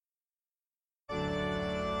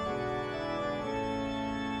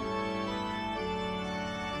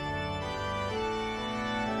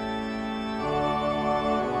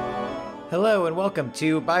Hello and welcome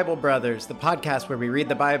to Bible Brothers, the podcast where we read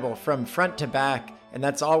the Bible from front to back, and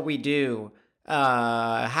that's all we do.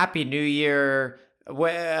 Happy New Year!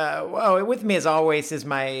 With me as always is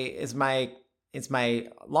my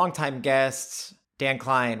longtime guest Dan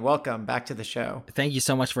Klein. Welcome back to the show. Thank you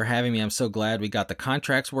so much for having me. I'm so glad we got the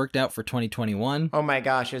contracts worked out for 2021. Oh my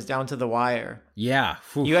gosh, it was down to the wire. Yeah,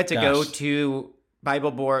 you had to go to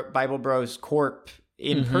Bible Bros Corp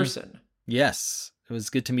in person. Yes. It was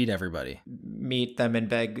good to meet everybody. Meet them and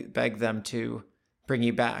beg them to bring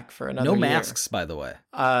you back for another year. No masks, by the way.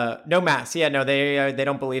 No masks. Yeah, no, they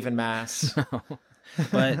don't believe in masks.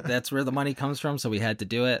 But that's where the money comes from, so we had to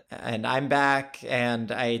do it. And I'm back,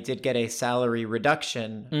 and I did get a salary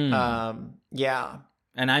reduction. Yeah.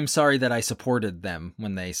 And I'm sorry that I supported them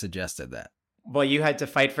when they suggested that. Well, you had to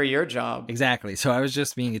fight for your job. Exactly. So I was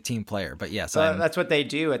just being a team player. But yes, that's what they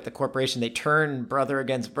do at the corporation. They turn brother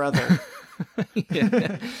against brother.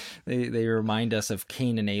 Yeah. They remind us of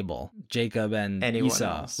Cain and Abel, Jacob and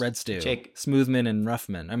Esau, else. Red Stew, Smoothman and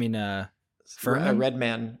Roughman. I mean, Furman? Red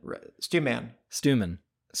Man, Stewman. Stewman,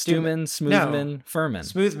 Smoothman, Furman.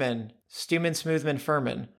 Smoothman, Stewman, Smoothman,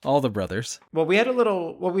 Furman. All the brothers. Well, we had a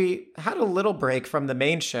little break from the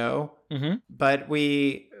main show, but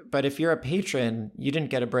if you're a patron, you didn't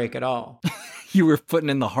get a break at all. You were putting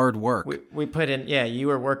in the hard work. We put in, you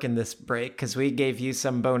were working this break because we gave you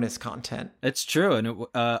some bonus content. It's true. And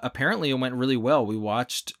apparently it went really well. We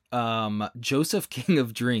watched Joseph, King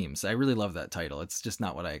of Dreams. I really love that title. It's just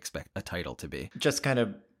not what I expect a title to be. Just kind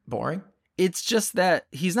of boring? It's just that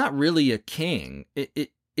he's not really a king.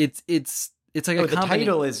 It's like the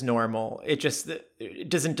title is normal. It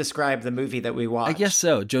doesn't describe the movie that we watched. I guess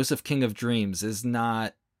so. Joseph, King of Dreams is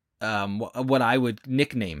not what I would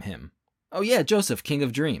nickname him. Oh yeah, Joseph, King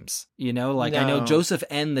of Dreams. You know, like I know Joseph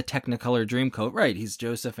and the Technicolor Dreamcoat. Right, he's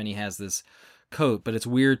Joseph and he has this coat, but it's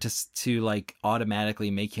weird to like automatically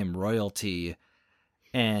make him royalty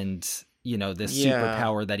and, you know, this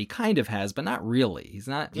superpower that he kind of has, but not really. He's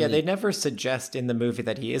not really... Yeah, they never suggest in the movie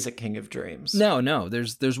that he is a King of Dreams. No.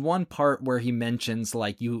 There's one part where he mentions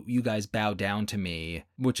like you guys bow down to me,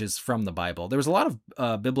 which is from the Bible. There was a lot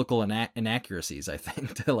of biblical inaccuracies, I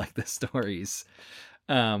think, to like the stories.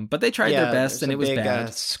 But they tried their best, and it was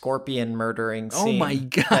bad. Scorpion murdering scene. Oh my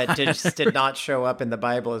god! That just did not show up in the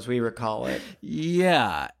Bible as we recall it.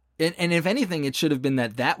 Yeah, and if anything, it should have been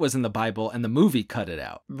that was in the Bible, and the movie cut it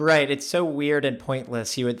out. Right. It's so weird and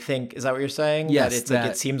pointless. You would think, is that what you're saying? Yes. Like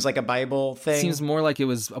it seems like a Bible thing. Seems more like it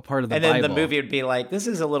was a part of the Bible. And then the movie would be like, this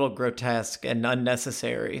is a little grotesque and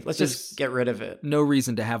unnecessary. Let's just get rid of it. No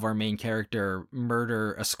reason to have our main character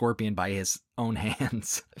murder a scorpion by his own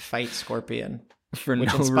hands. Fight Scorpion.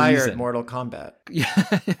 Which inspired reason. Mortal Kombat. Yeah,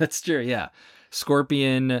 that's true. Yeah.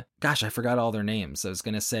 Scorpion. Gosh, I forgot all their names. I was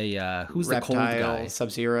going to say, who's Reptile, the cold guy?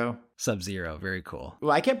 Sub-Zero. Sub-Zero. Very cool.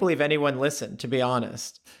 Well, I can't believe anyone listened, to be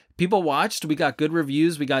honest. People watched. We got good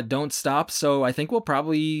reviews. We got Don't Stop. So I think we'll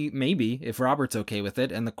probably, maybe, if Robert's okay with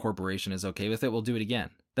it and the corporation is okay with it, we'll do it again.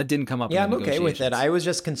 That didn't come up in the negotiations. I'm okay with it. I was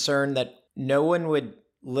just concerned that no one would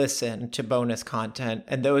listen to bonus content,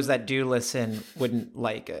 and those that do listen wouldn't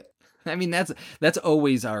like it. I mean, that's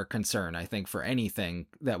always our concern, I think, for anything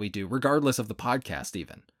that we do, regardless of the podcast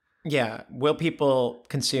even. Yeah. Will people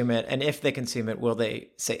consume it? And if they consume it, will they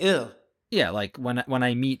say, ew? Yeah, like when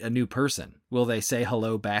I meet a new person, will they say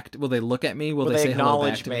hello back? Will they look at me? Will they say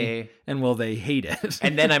acknowledge hello back to me? And will they hate it?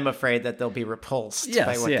 And then I'm afraid that they'll be repulsed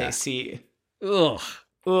by what they see. Ugh,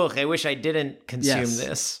 I wish I didn't consume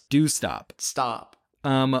this. Do stop. Stop.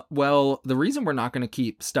 Well, the reason we're not going to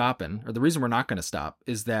keep stopping, or the reason we're not going to stop,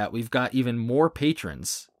 is that we've got even more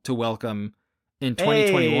patrons to welcome in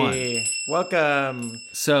 2021. Hey, welcome.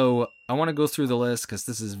 So I want to go through the list because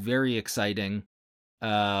this is very exciting.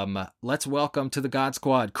 Let's welcome to the God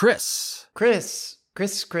Squad, Chris. Chris.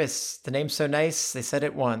 The name's so nice, they said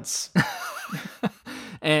it once.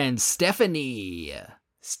 And Stephanie,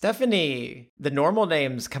 the normal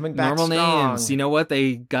names coming back strong. Normal names. You know what?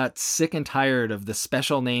 They got sick and tired of the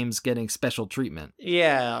special names getting special treatment.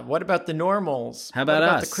 Yeah. What about the normals? How about us? What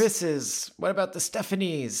about the Chris's? What about the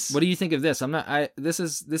Stephanies? What do you think of this?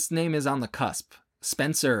 This name is on the cusp.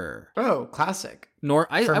 Spencer. Oh, classic.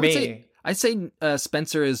 I'd say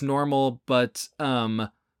Spencer is normal, but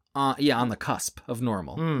on the cusp of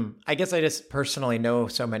normal. I guess I just personally know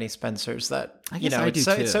so many Spencers that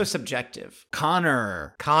it's so subjective.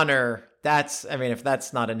 Connor. That's, if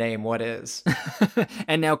that's not a name, what is?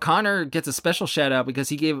 And now Connor gets a special shout out because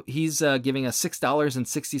he's giving us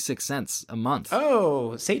 $6.66 a month.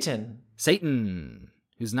 Oh, Satan,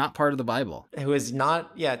 who's not part of the Bible. Who is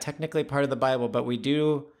not, technically part of the Bible, but we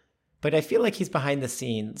do but I feel like he's behind the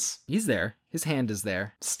scenes, He's there. His hand is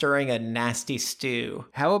there. stirring a nasty stew.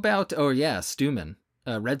 How about, Stewman,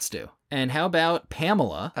 Red Stew. And how about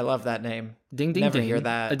Pamela? I love that name. Ding, ding, Never ding. hear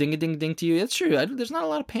that. A ding-a-ding-ding to you. It's true. There's not a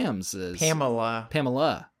lot of Pams. Pamela.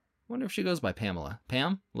 Pamela. Wonder if she goes by Pamela.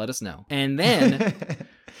 Pam, let us know. And then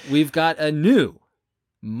we've got a new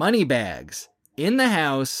money bags in the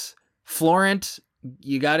house. Florent,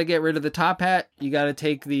 you got to get rid of the top hat. You got to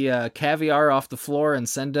take the caviar off the floor and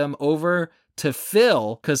send them over to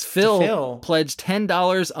Phil, because Phil pledged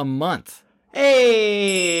 $10 a month.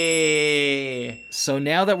 Hey! So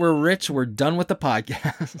now that we're rich, we're done with the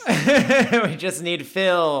podcast. We just need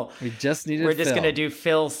Phil. We just needed Phil. We're just going to do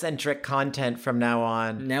Phil-centric content from now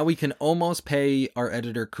on. Now we can almost pay our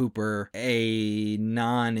editor Cooper a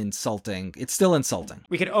non-insulting. It's still insulting.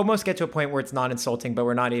 We could almost get to a point where it's not insulting, but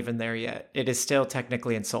we're not even there yet. It is still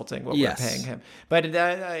technically insulting what we're paying him. But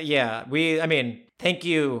thank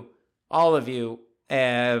you, all of you.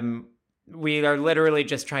 We are literally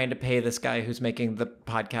just trying to pay this guy who's making the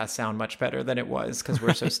podcast sound much better than it was because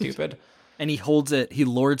we're so stupid. And he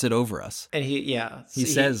lords it over us. And he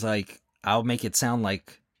says, I'll make it sound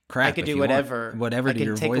like crap. I can do whatever. Whatever to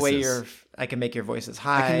your voices. I can make your voices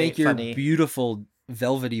high. I can make your funny. Beautiful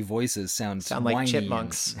velvety voices sound like whiny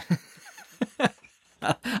chipmunks.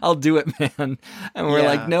 I'll do it, man. And we're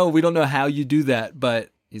like, no, we don't know how you do that. But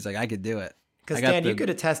he's like, I could do it. Because Dan, you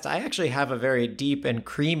could attest, I actually have a very deep and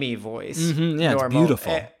creamy voice. Mm-hmm, yeah, it's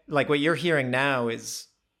beautiful. Like what you're hearing now is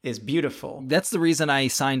beautiful. That's the reason I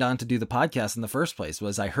signed on to do the podcast in the first place,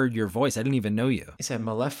 was I heard your voice. I didn't even know you. He said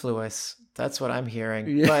mellifluous. That's what I'm hearing.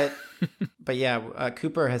 Yeah. But yeah,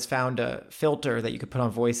 Cooper has found a filter that you could put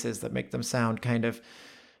on voices that make them sound kind of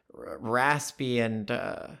raspy and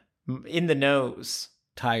in the nose.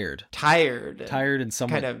 Tired and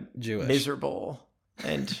somewhat kind of Jewish. Miserable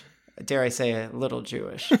and... dare I say, a little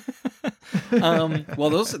Jewish. Well,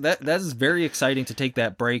 that is very exciting to take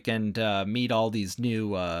that break and meet all these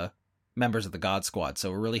new members of the God Squad. So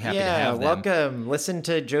we're really happy to have them. Welcome. Listen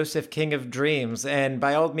to Joseph, King of Dreams, and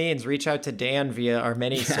by all means, reach out to Dan via our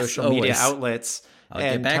many social media outlets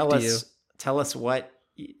and tell us what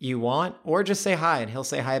you want, or just say hi and he'll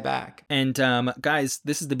say hi back. And guys,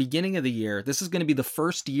 this is the beginning of the year. This is going to be the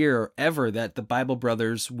first year ever that the Bible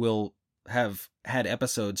Brothers will have had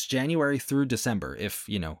episodes January through December, if,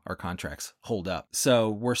 our contracts hold up.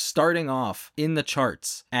 So we're starting off in the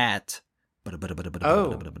charts at...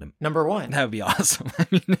 number 1. That would be awesome.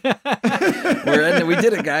 We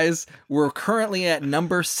did it, guys. We're currently at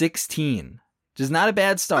number 16, which is not a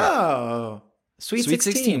bad start. Oh, Sweet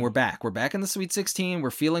 16. We're back. We're back in the Sweet 16.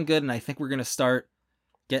 We're feeling good, and I think we're going to start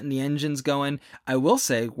getting the engines going. I will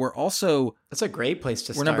say we're also... That's a great place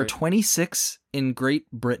to start. We're number 26 in Great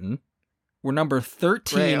Britain. We're number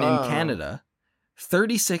 13 in Canada,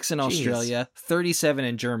 36 in Australia, 37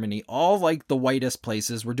 in Germany, all like the whitest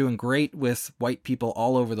places. We're doing great with white people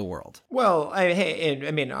all over the world. Well,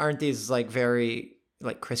 aren't these like very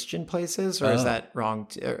like Christian places, or is that wrong?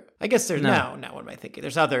 I guess there's no. What am I thinking?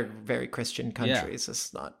 There's other very Christian countries. Yeah.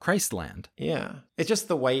 It's not Christland. Yeah, it's just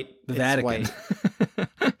the Vatican. White.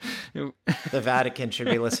 The Vatican should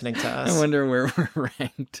be listening to us. I wonder where we're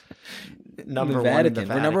ranked. Number the one in the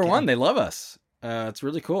Vatican. We're number 1. They love us. It's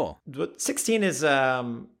really cool. 16 is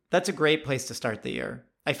that's a great place to start the year.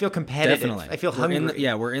 I feel competitive. Definitely. I feel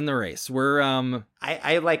hungry. We're in the race. We're I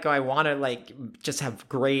want to just have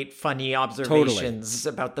great funny observations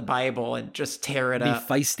about the Bible and just tear it up.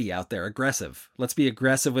 Be feisty out there, aggressive. Let's be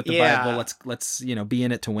aggressive with the Bible. Let's be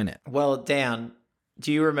in it to win it. Well, Dan,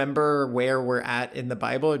 do you remember where we're at in the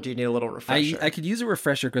Bible, or do you need a little refresher? I could use a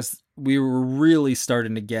refresher because we were really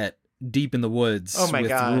starting to get deep in the woods with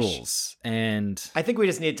rules, and I think we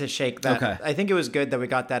just need to shake that. Okay. I think it was good that we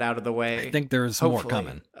got that out of the way. I think there's more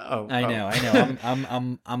coming. I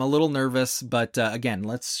know. I'm a little nervous, but again,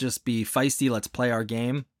 let's just be feisty. Let's play our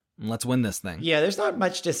game. And let's win this thing. Yeah, there's not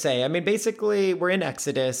much to say. I mean, basically, we're in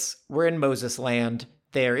Exodus. We're in Moses land.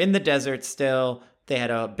 They're in the desert still. They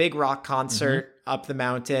had a big rock concert up the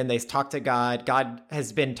mountain. They talked to God. God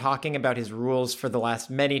has been talking about his rules for the last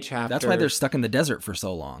many chapters. That's why they're stuck in the desert for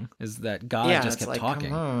so long, is that God just kept talking.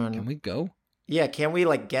 Come on. Can we go? Yeah, can we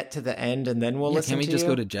get to the end and then we'll listen to you? Can we just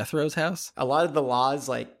go to Jethro's house? A lot of the laws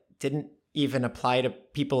didn't even apply to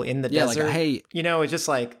people in the desert. Hey, it's just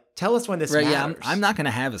tell us when this matters. Yeah, I'm not going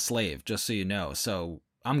to have a slave, just so you know. So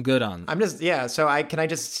I'm good on... So can I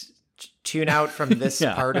just tune out from this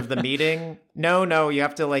part of the meeting? No, you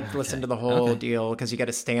have to listen to the whole deal, because you get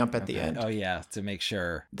a stamp at the end. Oh yeah, to make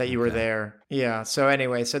sure that you were there. Yeah. So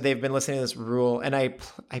anyway, they've been listening to this rule, and I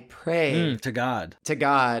pray to God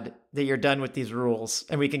that you're done with these rules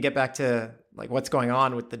and we can get back to like what's going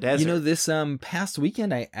on with the desert. You know, this past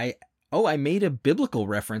weekend, I made a biblical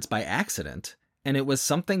reference by accident, and it was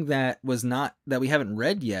something that we haven't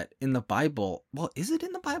read yet in the Bible. Well, is it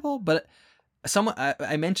in the Bible? But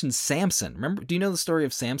I mentioned Samson. Remember? Do you know the story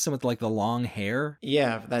of Samson with like the long hair?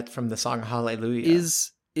 Yeah, that from the song Hallelujah.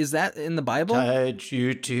 Is that in the Bible? Tied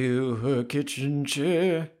you to her kitchen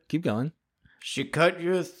chair. Keep going. She cut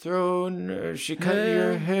your throne. She cut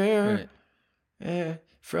your hair. Right.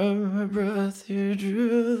 From her breath you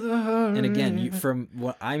drew the heart. And again, from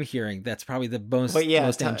what I'm hearing, that's probably the most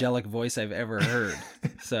angelic voice I've ever heard.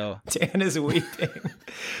 So Dan is weeping.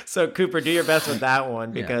 So Cooper, do your best with that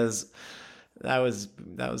one because that was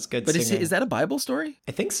good. But singing. is that a Bible story?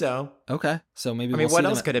 I think so. Okay, so maybe. What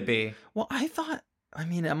else could it be? Well,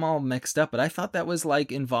 I'm all mixed up, but I thought that was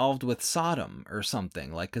like involved with Sodom or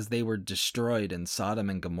something, like because they were destroyed in Sodom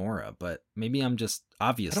and Gomorrah. But maybe I'm just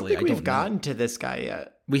obviously I don't think we've gotten to this guy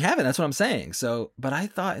yet. We haven't. That's what I'm saying. So, but I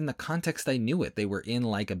thought in the context I knew it. They were in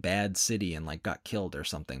like a bad city and like got killed or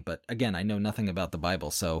something. But again, I know nothing about the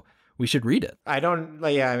Bible, so we should read it. I don't.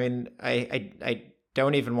 Yeah, I mean, I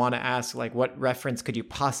don't even want to ask like what reference could you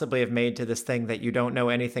possibly have made to this thing that you don't know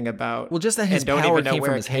anything about. Well, just that his don't power even know came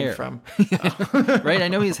where from it his came hair. From. Right? I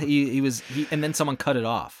know he and then someone cut it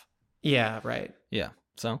off. Yeah, right. Yeah.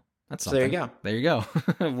 So that's so something. there you go.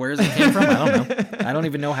 Where it came from? I don't know. I don't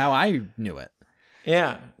even know how I knew it.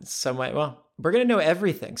 Yeah. So we're going to know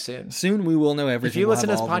everything soon. Soon we will know everything. If you listen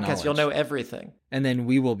to this podcast, you'll know everything. And then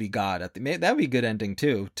we will be God at the. That'd be a good ending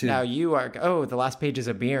too. Now you are. Oh, the last page is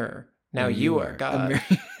a mirror. Now you are God.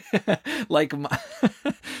 Like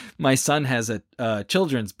my son has a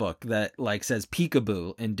children's book that like says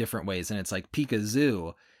peekaboo in different ways, and it's like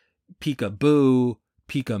peekazoo, peekaboo,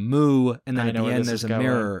 peekamoo, and then at the end there's a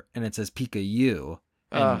mirror and it says peekayou.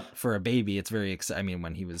 And for a baby, it's very exciting. I mean,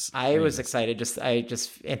 when he was, I was excited. I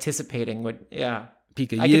just anticipating what,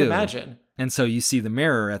 peekayou. I can imagine. And so you see the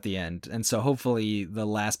mirror at the end, and so hopefully the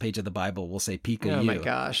last page of the Bible will say peekayou. Oh my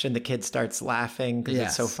gosh! And the kid starts laughing because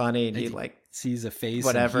it's so funny. And he like sees a face.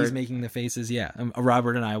 Whatever. And he's making the faces. Yeah,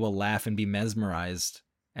 Robert and I will laugh and be mesmerized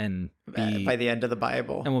and be by the end of the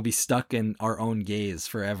Bible, and we'll be stuck in our own gaze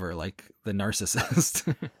forever, like the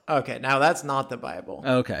narcissist. Okay, now that's not the Bible.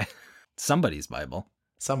 Okay, somebody's Bible.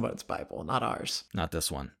 Someone's Bible, not ours. Not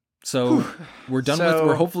this one. So we're done with.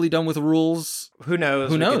 We're hopefully done with rules. Who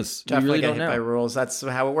knows? Who knows? Definitely really get hit by rules. That's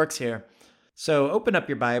how it works here. So open up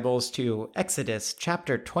your Bibles to Exodus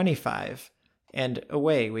chapter 25, and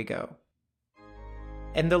away we go.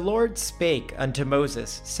 And the Lord spake unto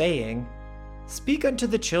Moses, saying, Speak unto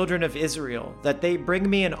the children of Israel, that they bring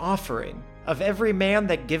me an offering. Of every man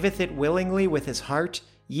that giveth it willingly with his heart,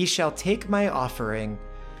 ye shall take my offering.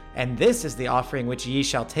 And this is the offering which ye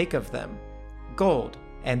shall take of them: gold,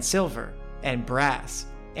 and silver, and brass,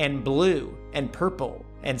 and blue, and purple,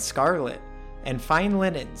 and scarlet, and fine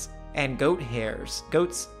linens, and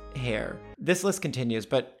goat's hair. This list continues,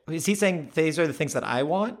 but is he saying these are the things that I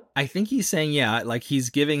want? I think he's saying, like he's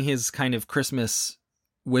giving his kind of Christmas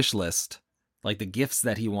wish list, like the gifts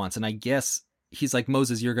that he wants. And I guess he's like,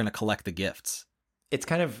 Moses, you're going to collect the gifts. It's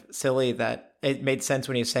kind of silly that it made sense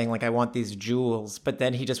when he was saying, like, I want these jewels, but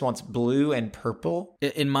then he just wants blue and purple.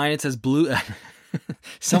 In mine, it says blue.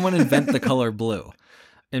 Someone invent the color blue.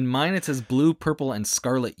 In mine, it says blue, purple, and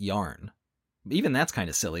scarlet yarn. Even that's kind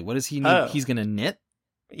of silly. What does he need? Oh. He's going to knit?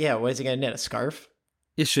 Yeah, what is he going to knit? A scarf?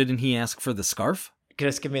 Shouldn't he ask for the scarf?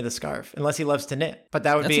 Just give me the scarf, unless he loves to knit. But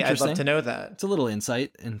that would be, I'd love to know that. It's a little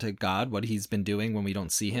insight into God, what he's been doing when we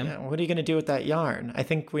don't see him. Yeah, what are you going to do with that yarn? I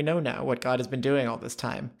think we know now what God has been doing all this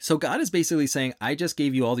time. So God is basically saying, I just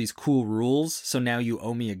gave you all these cool rules, so now you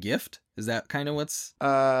owe me a gift? Is that kind of what's...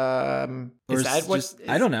 I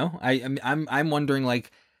don't know. I'm wondering, like,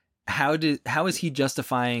 how is he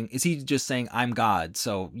justifying... Is he just saying, I'm God,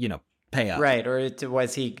 so, pay up? Right, or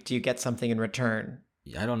do you get something in return?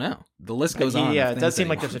 I don't know. The list goes on. Yeah, it does seem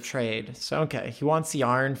like there's a trade. So, okay, he wants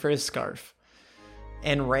yarn for his scarf.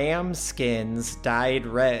 And ram skins dyed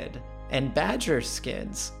red. And badger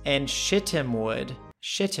skins. And shittim wood.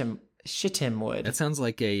 Shittim wood. That sounds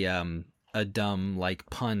like a dumb, like,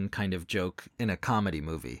 pun kind of joke in a comedy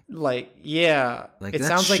movie. Like, yeah. Like, it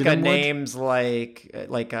sounds like a name's like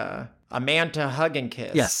a man to hug and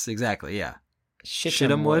kiss. Yes, exactly, yeah.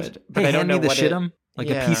 Shittim wood. But I don't know what shittim. Like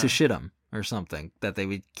a piece of shittim. Or something that they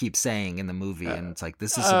would keep saying in the movie, and it's like,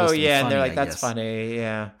 this is supposed to be funny, and they're like, that's funny,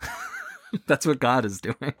 yeah. That's what God is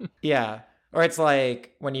doing. Yeah. Or it's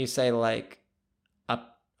like when you say like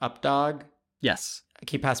up dog. Yes.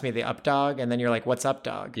 Can you pass me the up dog? And then you're like, what's up,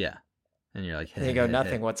 dog? Yeah. And you're like, and you go,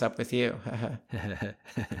 nothing, what's up with you?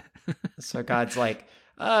 So God's like,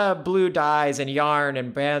 blue dyes and yarn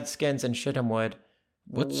and bad skins and shittim wood.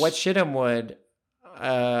 What's shittim wood?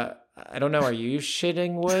 I don't know. Are you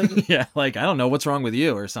shitting wood? Yeah, like, I don't know what's wrong with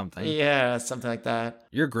you or something. Yeah, something like that.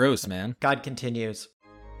 You're gross, man. God continues.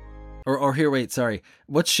 Or here, wait, sorry.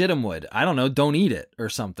 What's shittim wood? I don't know. Don't eat it or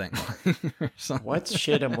something. What's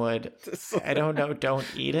shittim wood? I don't know. Don't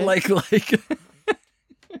eat it? Like,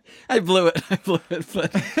 I blew it.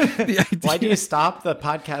 But the idea... Why do you stop the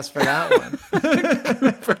podcast for that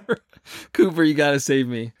one? Cooper, you gotta save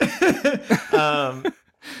me.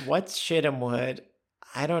 What's shittim wood?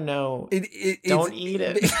 I don't know. Don't eat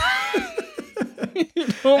it.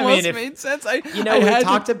 It almost made sense.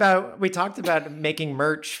 We talked about making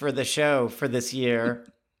merch for the show for this year.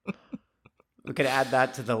 We could add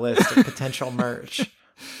that to the list of potential merch.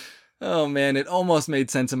 Oh man, it almost made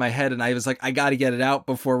sense in my head, and I was like, I got to get it out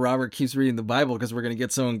before Robert keeps reading the Bible because we're gonna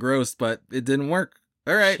get so engrossed. But it didn't work.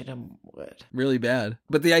 All right, really bad.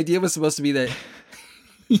 But the idea was supposed to be that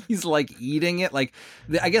he's like eating it. Like,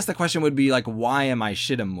 I guess the question would be like, why am I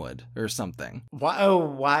shittim wood or something?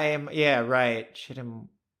 Why am? Yeah, right. Shittim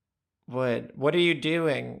wood. What are you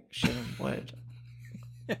doing, shittim wood?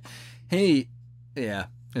 Hey, yeah.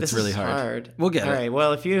 It's really hard. We'll get it. All right.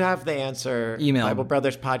 Well, if you have the answer, email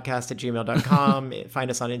BibleBrothersPodcast@gmail.com. Find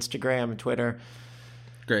us on Instagram and Twitter.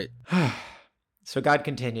 Great. So God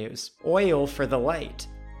continues. Oil for the light,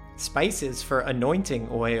 spices for anointing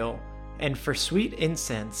oil, and for sweet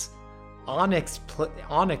incense, onyx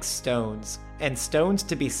stones, and stones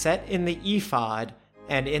to be set in the ephod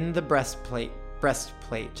and in the breastplate.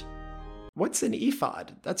 What's an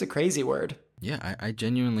ephod? That's a crazy word. Yeah, I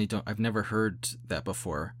genuinely don't. I've never heard that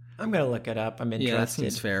before. I'm going to look it up. I'm interested. Yeah, that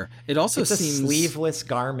seems fair. It also seems... It's a sleeveless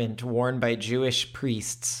garment worn by Jewish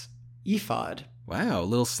priests. Ephod. Wow, a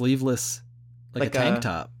little sleeveless, like a tank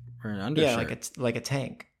top or an undershirt. Yeah, like a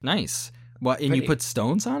tank. Nice. What? And you put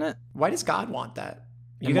stones on it? Why does God want that?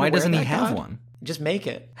 And why doesn't he have one? Just make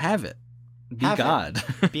it. Have it. Be God.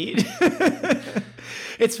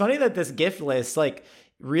 It's funny that this gift list, like,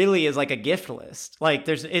 really is like a gift list. Like,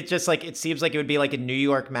 it seems like it would be like in New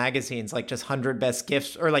York magazines, like just 100 best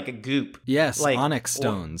gifts, or like a goop. Yes, like onyx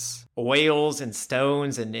stones. Oils and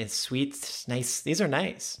stones and it's sweet, nice. These are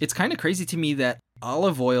nice. It's kind of crazy to me that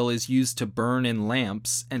olive oil is used to burn in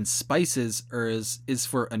lamps and spices is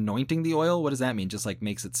for anointing the oil. What does that mean? Just like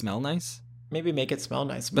makes it smell nice? Maybe make it smell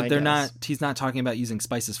nice. But he's not talking about using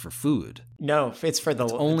spices for food. No, it's for the...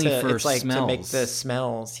 It's like smells. To make the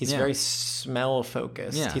smells. He's very smell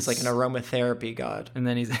focused. Yes. He's like an aromatherapy god. And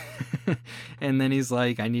then he's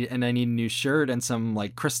like, I need a new shirt and some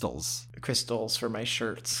like crystals. Crystals for my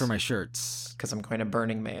shirts. Because I'm going to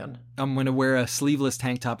Burning Man. I'm going to wear a sleeveless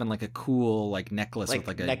tank top and like a cool like necklace with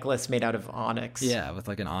like a necklace made out of onyx. Yeah, with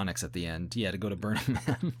like an onyx at the end. Yeah, to go to Burning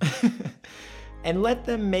Man. And let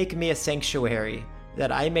them make me a sanctuary,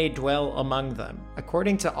 that I may dwell among them,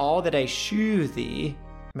 according to all that I shew thee.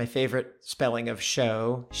 My favorite spelling of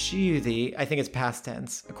shew thee, I think it's past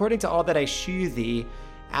tense. According to all that I shew thee,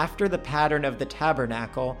 after the pattern of the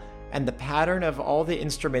tabernacle, and the pattern of all the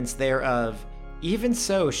instruments thereof, even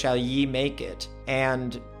so shall ye make it.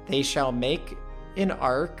 And they shall make an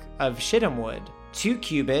ark of shittim wood. 2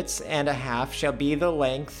 cubits and a half shall be the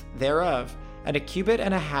length thereof, and 1.5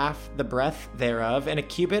 cubits the breadth thereof, and 1.5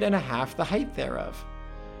 cubits the height thereof.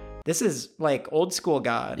 This is like old school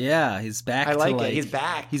God. Yeah, he's back. I like it. He's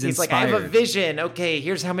back. He's like, I have a vision. Okay,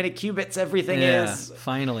 here's how many cubits everything is.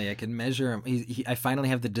 Finally, I can measure him. I finally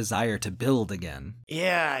have the desire to build again.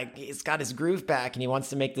 Yeah, he's got his groove back, and he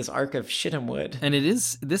wants to make this ark of shittim wood. And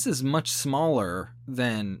this is much smaller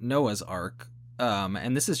than Noah's ark.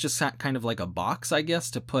 And this is just kind of like a box, I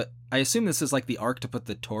guess, to put... I assume this is like the ark to put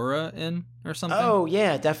the Torah in or something. Oh,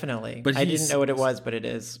 yeah, definitely. But I didn't know what it was, but it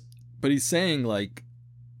is. But he's saying, like,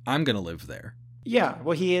 I'm going to live there. Yeah,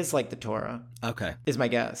 well, he is like the Torah. Okay. Is my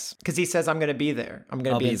guess. Because he says, I'm going to be there. I'm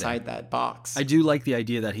going to be inside that box. I do like the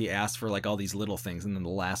idea that he asked for, like, all these little things, and then the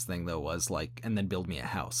last thing, though, was, like, and then build me a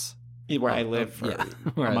house. Where I live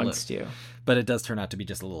amongst you. But it does turn out to be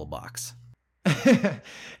just a little box.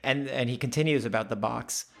 and he continues about the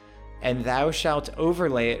box. And thou shalt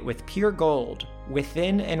overlay it with pure gold.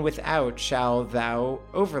 Within and without shall thou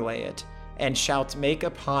overlay it, and shalt make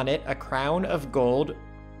upon it a crown of gold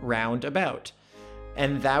round about.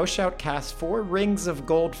 And thou shalt cast 4 rings of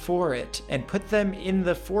gold for it, and put them in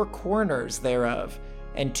the 4 corners thereof.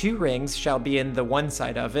 And 2 rings shall be in the one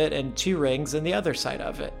side of it, and 2 rings in the other side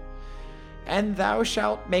of it. And thou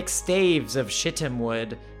shalt make staves of shittim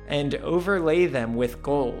wood, and overlay them with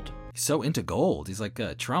gold. He's so into gold. He's like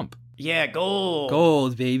Trump. Yeah, gold.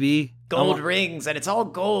 Gold, baby. gold rings, and it's all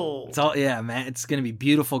gold. It's all, yeah, man. It's going to be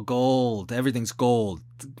beautiful gold. Everything's gold.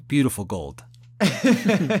 Beautiful gold.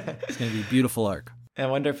 It's going to be a beautiful ark. I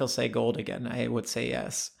wonder if he'll say gold again. I would say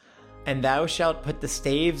yes. And thou shalt put the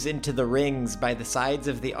staves into the rings by the sides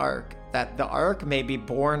of the ark, that the ark may be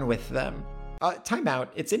borne with them. Time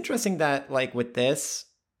out. It's interesting that, like, with this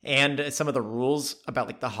and some of the rules about,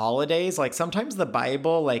 like, the holidays, like, sometimes the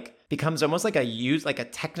Bible, like, becomes almost like a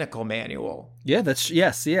technical manual. Yeah,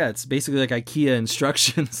 it's basically like IKEA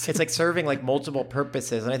instructions. It's like serving like multiple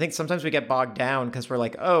purposes, and I think sometimes we get bogged down because we're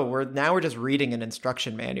like, oh, we're just reading an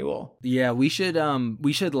instruction manual. Yeah, we should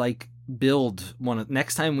like build one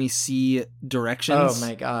next time we see directions. Oh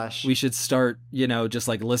my gosh, we should start, just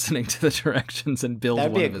like listening to the directions and build.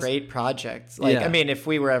 That'd be a great project. Like, yeah. I mean, if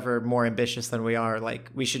we were ever more ambitious than we are,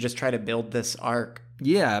 like, we should just try to build this ark.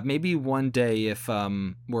 Yeah, maybe one day if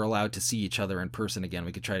we're allowed to see each other in person again,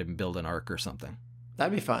 we could try to build an ark or something.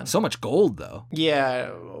 That'd be fun. So much gold, though. Yeah,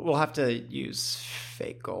 we'll have to use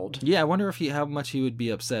fake gold. Yeah, I wonder how much he would be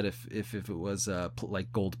upset if it was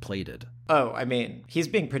like gold plated. Oh, I mean, he's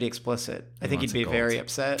being pretty explicit. I think he'd be very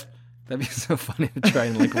upset. That'd be so funny to try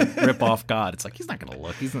and like rip off God. It's like, he's not going to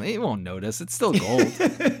look. He won't notice. It's still gold.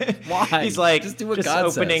 Why? He's like, just do what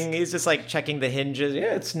God says. He's just like checking the hinges.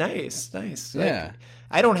 Yeah, it's nice. Yeah. Like,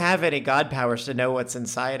 I don't have any God powers to know what's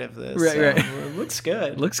inside of this. Right. It looks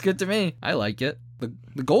good. Looks good to me. I like it.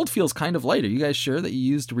 The gold feels kind of light. Are you guys sure that you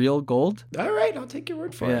used real gold? All right, I'll take your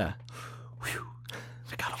word for it. Yeah. Whew.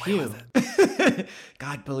 I got away with it.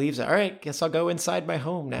 God believes it. All right, guess I'll go inside my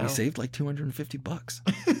home now. We saved like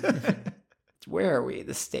 $250. Where are we?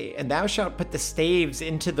 The stave. And thou shalt put the staves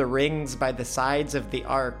into the rings by the sides of the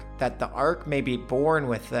ark, that the ark may be borne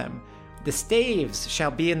with them. The staves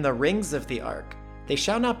shall be in the rings of the ark. They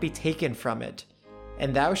shall not be taken from it.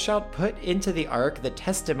 And thou shalt put into the ark the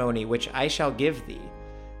testimony which I shall give thee.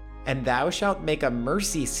 And thou shalt make a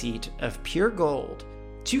mercy seat of pure gold.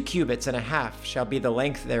 2 cubits and a half shall be the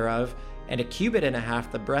length thereof, and 1.5 cubits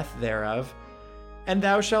the breadth thereof. And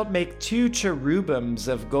thou shalt make 2 cherubims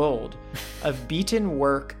of gold. Of beaten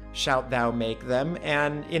work shalt thou make them,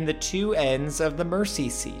 and in the 2 ends of the mercy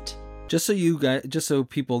seat. Just so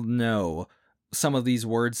people know, some of these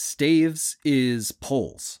words, staves is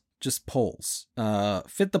poles. Just poles.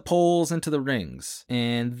 Fit the poles into the rings.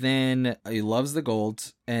 And then he loves the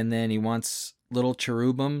gold, and then he wants little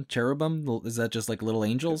cherubim. Is that just like little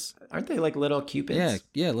angels? Aren't they like little cupids?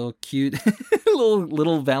 Yeah, little cute,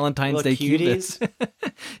 little Valentine's Day cupids.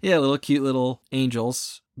 Yeah, little cute little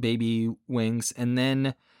angels, baby wings, and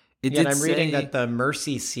then I'm reading that the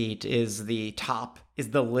mercy seat is the top,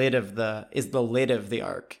 is the lid of the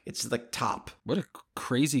ark. It's the top. What a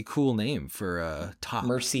crazy cool name for a top.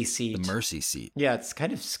 Mercy seat. The mercy seat. Yeah, it's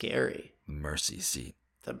kind of scary. Mercy seat.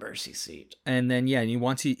 The mercy seat. And then and he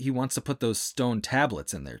wants to put those stone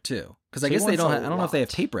tablets in there too, because I guess they don't. I don't know if they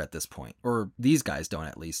have paper at this point, or these guys don't.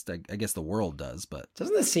 At least I guess the world does. But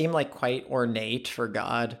doesn't this seem like quite ornate for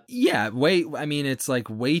God? Yeah, I mean, it's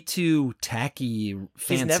like way too tacky,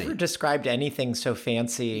 fancy. He's never described anything so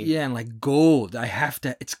fancy. Yeah, and like gold. I have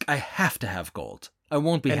to have gold. I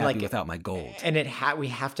won't be happy without my gold. And we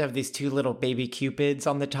have to have these 2 little baby cupids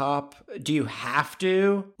on the top. Do you have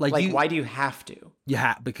to? Why do you have to?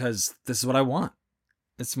 Yeah, because this is what I want.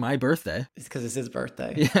 It's my birthday. It's because it's his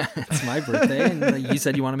birthday. Yeah, it's my birthday, and you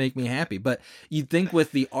said you want to make me happy. But you'd think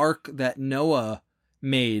with the ark that Noah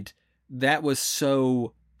made, that was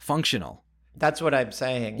so functional. That's what I'm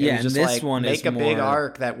saying. Yeah, and this one make a big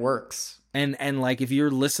ark that works. And like, if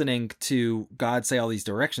you're listening to God say all these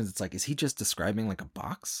directions, it's like, is he just describing like a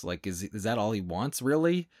box? Like, is that all he wants,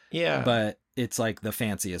 really? Yeah. But it's like the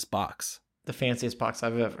fanciest box. The fanciest box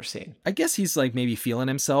I've ever seen. I guess he's like maybe feeling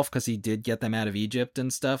himself because he did get them out of Egypt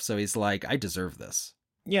and stuff. So he's like, I deserve this.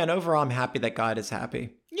 Yeah, and overall, I'm happy that God is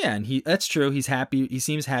happy. Yeah, and that's true. He's happy. He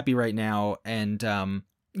seems happy right now. And,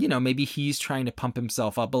 maybe he's trying to pump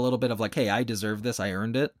himself up a little bit of like, hey, I deserve this. I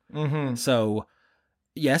earned it. Mm-hmm. So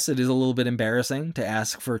yes, it is a little bit embarrassing to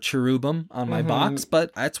ask for cherubim on my box,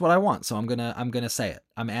 but that's what I want. So I'm gonna say it.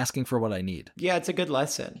 I'm asking for what I need. Yeah, it's a good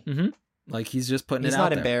lesson. Mm-hmm. Like, he's just putting it out there. He's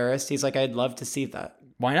not embarrassed. He's like, I'd love to see that.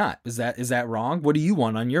 Why not? Is that wrong? What do you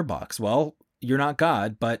want on your box? Well, you're not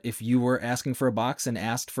God, but if you were asking for a box and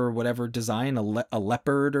asked for whatever design, a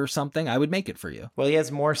leopard or something, I would make it for you. Well, he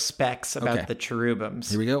has more specs about the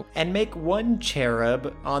cherubims. Here we go. And make 1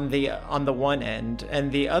 cherub on the one end,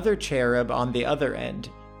 and the other cherub on the other end.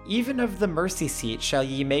 Even of the mercy seat shall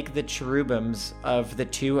ye make the cherubims of the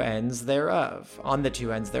 2 ends thereof, on the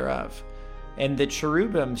 2 ends thereof. And the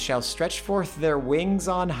cherubims shall stretch forth their wings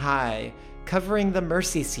on high, covering the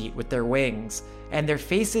mercy seat with their wings, and their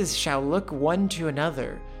faces shall look one to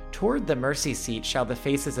another, Toward the mercy seat shall the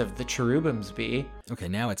faces of the cherubims be. Okay,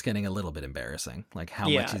 now it's getting a little bit embarrassing, like how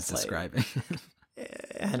much he's describing.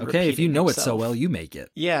 And okay, if you know himself. it so well, you make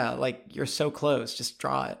it. Yeah, like you're so close, just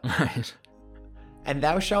draw it. Right. And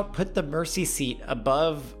thou shalt put the mercy seat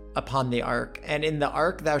above upon the ark, and in the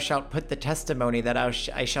ark thou shalt put the testimony that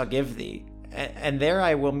I shall give thee. And there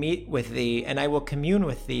I will meet with thee, and I will commune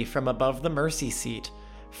with thee from above the mercy seat,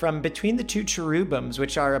 from between the two cherubims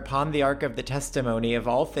which are upon the ark of the testimony of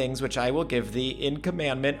all things which I will give thee in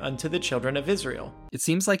commandment unto the children of Israel. It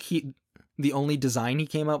seems like the only design he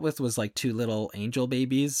came up with was like 2 little angel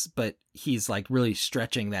babies, but he's like really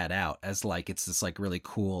stretching that out as like it's this like really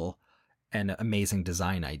cool and amazing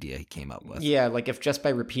design idea he came up with. Yeah, like if just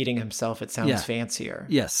by repeating himself it sounds fancier.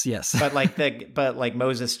 Yes. But like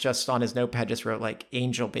Moses just on his notepad just wrote like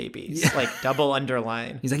angel babies, like double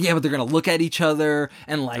underline. He's like, yeah, but they're gonna look at each other,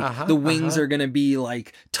 and like the wings are gonna be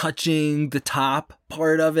like touching the top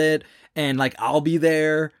part of it, and like I'll be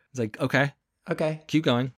there. It's like, okay, keep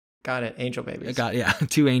going. Got it. Angel babies.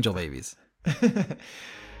 2 angel babies.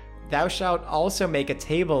 Thou shalt also make a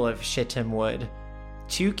table of shittim wood.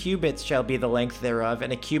 2 cubits shall be the length thereof,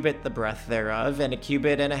 and a cubit the breadth thereof, and a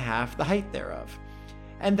cubit and a half the height thereof.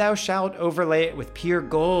 And thou shalt overlay it with pure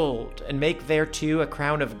gold, and make thereto a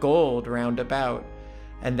crown of gold round about.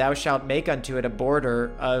 And thou shalt make unto it a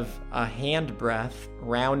border of a handbreadth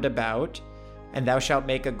round about, and thou shalt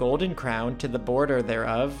make a golden crown to the border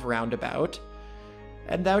thereof round about.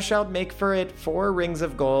 And thou shalt make for it 4 rings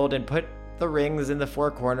of gold, and put the rings in the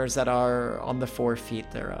 4 corners that are on the 4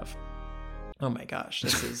 feet thereof. Oh my gosh,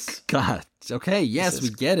 this is... God, okay, yes,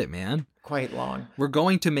 we get it, man. Quite long. We're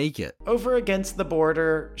going to make it. Over against the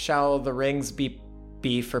border shall the rings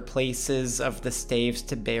be for places of the staves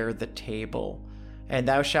to bear the table. And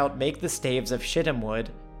thou shalt make the staves of shittim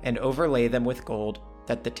wood, and overlay them with gold,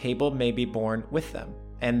 that the table may be borne with them.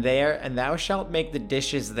 And thou shalt make the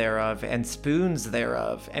dishes thereof, and spoons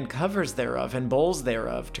thereof, and covers thereof, and bowls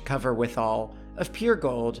thereof, to cover withal. Of pure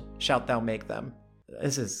gold shalt thou make them.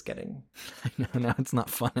 This is getting... I know, now it's not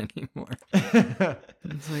fun anymore.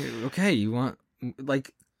 It's like, okay, you want...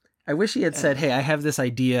 Like, I wish he had said, hey, I have this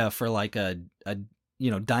idea for like a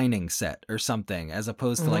dining set or something, as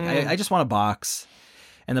opposed to like, I just want a box,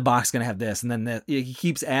 and the box is going to have this, and then he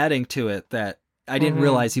keeps adding to it that I didn't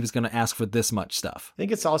realize he was going to ask for this much stuff. I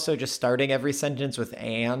think it's also just starting every sentence with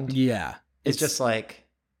and. Yeah. It's just like,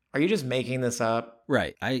 are you just making this up?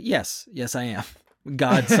 Right. Yes, I am.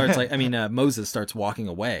 God starts Moses starts walking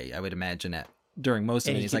away, I would imagine it during most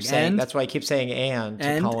of it. He's like, and that's why I keep saying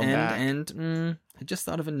and call him back. I just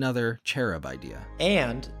thought of another cherub idea.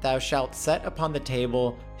 And thou shalt set upon the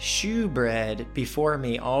table shewbread before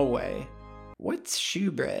me always. What's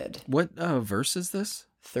shewbread? What verse is this?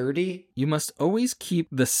 30. You must always keep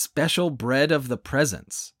the special bread of the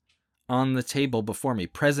presence on the table before me.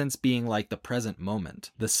 Presence being like the present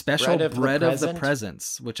moment. The special bread of the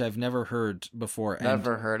presence, which I've never heard before.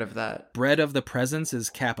 Never heard of that. Bread of the presence is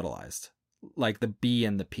capitalized, like the B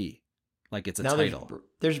and the P, like it's a title.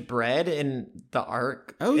 There's bread in the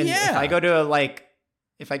ark. Oh, yeah. If I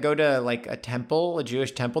go to a temple, a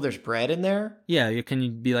Jewish temple, there's bread in there. Yeah, you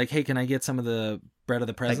can be like, hey, can I get some of the bread of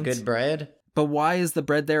the presence? Like good bread. But why is the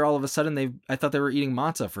bread there all of a sudden? I thought they were eating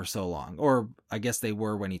matzah for so long. Or I guess they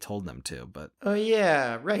were when he told them to, but... Oh,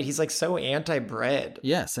 yeah, right. He's like so anti-bread.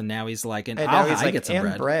 Yes, and now he's like, I get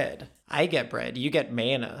some bread. I get bread. You get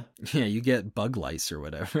manna. Yeah, you get bug lice or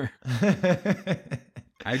whatever.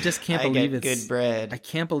 I just can't believe it's... good bread. I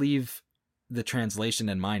can't believe the translation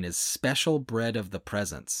in mine is special bread of the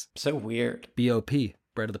presence. So weird. B-O-P.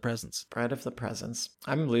 Bread of the presence. Bread of the presence.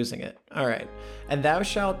 I'm losing it. All right. And thou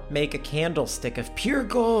shalt make a candlestick of pure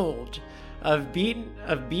gold, of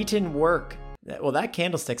beaten work. Well, that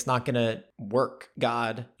candlestick's not going to work,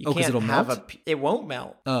 God. Because it'll melt? It won't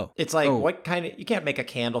melt. Oh. It's like, what kind of... You can't make a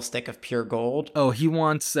candlestick of pure gold. Oh, he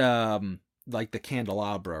wants, like the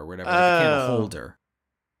candelabra or whatever, like a candle holder.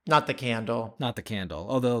 Not the candle. Not the candle.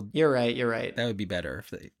 Although... You're right. That would be better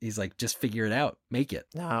if he's like, just figure it out. Make it.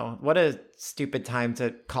 No. What a stupid time to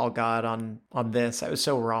call God on this. I was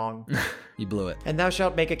so wrong. You blew it. And thou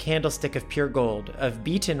shalt make a candlestick of pure gold. Of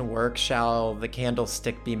beaten work shall the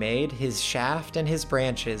candlestick be made. His shaft and his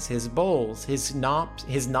branches, his bowls, his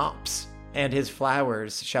knops, and his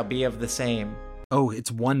flowers shall be of the same. Oh,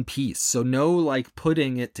 it's one piece. So no, like,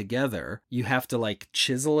 putting it together. You have to, like,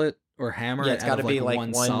 chisel it. Or hammer it's got to be like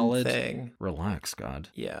one solid thing. Relax, God.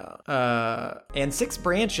 Yeah. And 6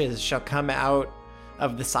 branches shall come out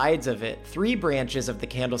of the sides of it. 3 branches of the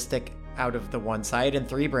candlestick out of the one side, and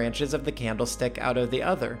 3 branches of the candlestick out of the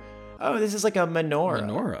other. Oh, this is like a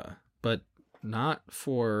menorah. But not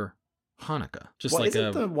for Hanukkah. Just Well, like isn't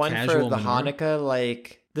a the one for casual the menorah? Hanukkah,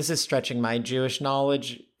 like, this is stretching my Jewish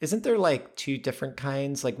knowledge. Isn't there like two different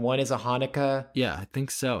kinds? Like one is a Hanukkah Yeah, I think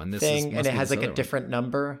so. And this thing, and must it be has this like a other one. different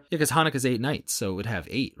number. Yeah, because Hanukkah's 8 nights, so it would have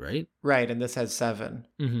 8, right? Right, and this has 7.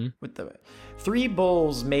 Mm-hmm. With the 3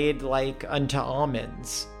 bowls made like unto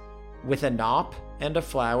almonds, with a knop and a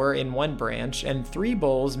flower in one branch, and 3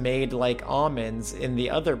 bowls made like almonds in the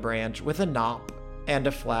other branch, with a knop and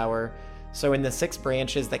a flower. So in the 6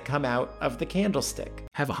 branches that come out of the candlestick.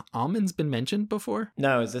 Have almonds been mentioned before?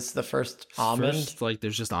 No, is this the first almond? First, like,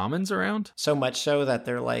 there's just almonds around? So much so that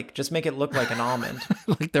they're like, just make it look like an almond.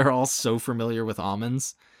 Like, they're all so familiar with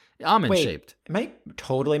almonds. Almond-shaped. Am I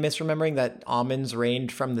totally misremembering that almonds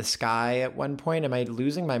rained from the sky at one point? Am I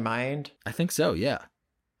losing my mind? I think so, yeah.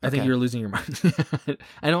 I think Okay. you're losing your mind.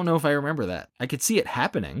 I don't know if I remember that. I could see it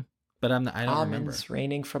happening, but I don't remember. Almonds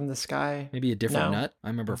raining from the sky? Maybe a different No. nut. I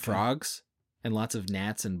remember Okay. frogs and lots of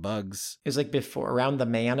gnats and bugs. It was like before, around the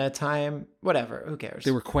manna time. Whatever, who cares? They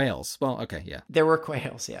were quails. Well, okay, yeah. There were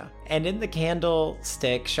quails, yeah. And in the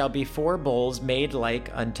candlestick shall be 4 bowls made like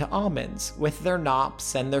unto almonds, with their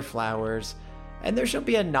knops and their flowers. And there shall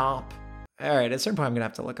be a knop. All right, at a certain point, I'm gonna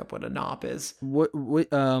have to look up what a knop is. What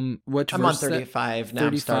I'm on verse is that? 35 now.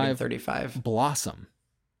 I'm starting 35. 35. Blossom.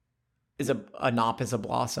 Is a knop is a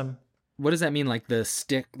blossom? What does that mean? Like the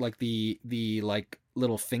stick, like the like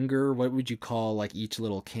little finger? What would you call like each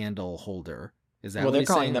little candle holder? Is that Well, what they're he's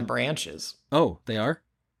calling saying? them branches. Oh, they are?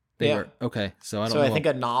 They Yeah. were. Okay, so I don't So know. I think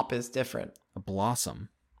a knop is different. a blossom.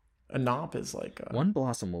 A knop is like a... One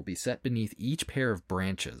blossom will be set beneath each pair of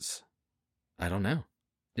branches. I don't know.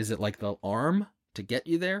 Is it like the arm to get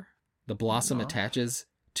you there? The blossom No. attaches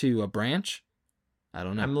to a branch? I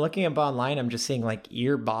don't know. I'm looking up online. I'm just seeing like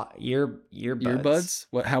earbuds. Earbuds?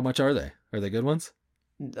 What? How much are they? Are they good ones?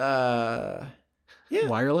 Yeah.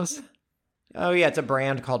 Wireless? Oh yeah, it's a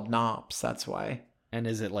brand called Knops. That's why. And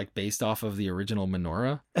is it like based off of the original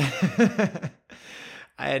menorah?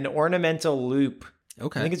 An ornamental loop. I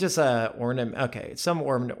Okay. think it's just a ornament. Okay, some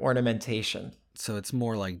ornamentation. So it's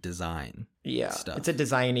more like design. Yeah, Stuff. it's a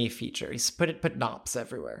designy feature. He's put knops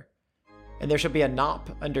everywhere. And there shall be a knop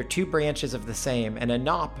under 2 branches of the same, and a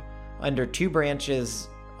knop under 2 branches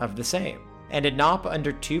of the same, and a knop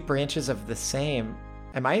under 2 branches of the same.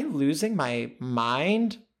 Am I losing my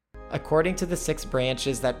mind? According to the 6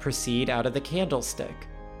 branches that proceed out of the candlestick.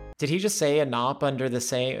 Did he just say a knop under the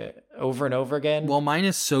same over and over again? Well, mine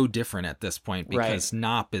is so different at this point Right. because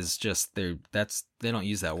knop is just they don't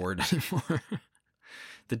use that word anymore.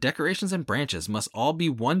 The decorations and branches must all be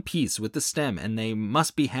one piece with the stem, and they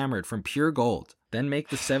must be hammered from pure gold. Then make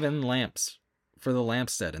the 7 lamps for the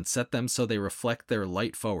lampstand and set them so they reflect their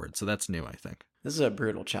light forward. So that's new, I think. This is a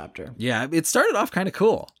brutal chapter. Yeah, it started off kind of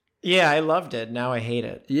cool. Yeah, I loved it. Now I hate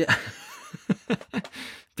it. Yeah.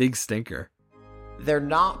 Big stinker. Their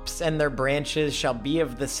knops and their branches shall be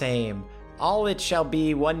of the same. All it shall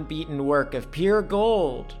be one beaten work of pure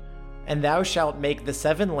gold. And thou shalt make the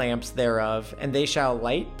 7 lamps thereof, and they shall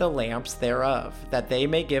light the lamps thereof, that they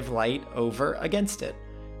may give light over against it.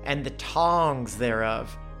 And the tongs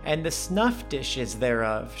thereof, and the snuff dishes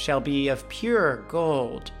thereof, shall be of pure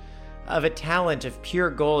gold. Of a talent of pure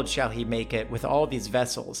gold shall he make it with all these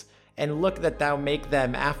vessels. And look that thou make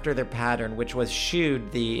them after their pattern which was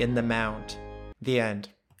shewed thee in the mount. The end.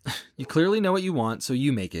 You clearly know what you want, so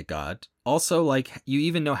you make it, God. Also, like, you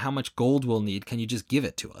even know how much gold we'll need. Can you just give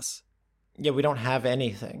it to us? Yeah, we don't have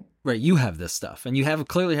anything. Right, you have this stuff, and you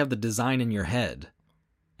clearly have the design in your head.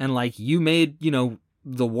 And, like, you made,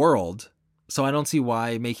 the world, so I don't see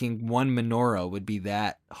why making one menorah would be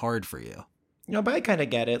that hard for you. But I kind of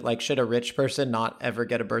get it. Like, should a rich person not ever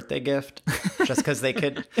get a birthday gift just because they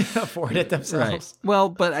could afford it themselves? Right. Well,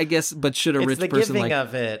 but should a It's rich the person, giving like,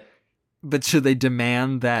 of it. but should they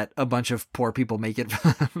demand that a bunch of poor people make it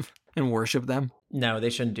for them and worship them? No, they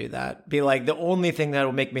shouldn't do that. Be like, the only thing that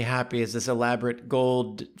will make me happy is this elaborate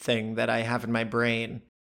gold thing that I have in my brain.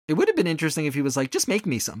 It would have been interesting if he was like, just make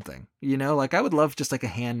me something, like I would love just like a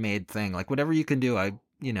handmade thing, like whatever you can do.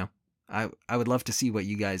 I would love to see what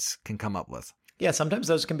you guys can come up with. Yeah, sometimes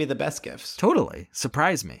those can be the best gifts. Totally.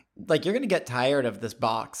 Surprise me. Like, you're going to get tired of this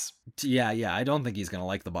box. Yeah. I don't think he's going to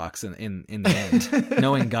like the box in the end.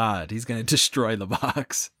 Knowing God, he's going to destroy the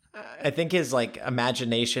box. I think his, like,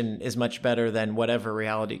 imagination is much better than whatever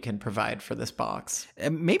reality can provide for this box.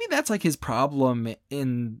 And maybe that's like his problem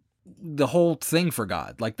in the whole thing for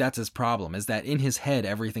God. Like, that's his problem, is that in his head,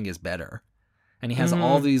 everything is better. And he has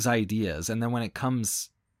all these ideas. And then when it comes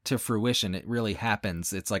to fruition, it really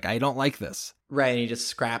happens. It's like, I don't like this. Right, and he just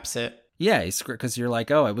scraps it. Yeah, because you're like,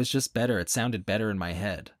 oh, it was just better. It sounded better in my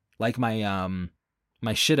head. Like my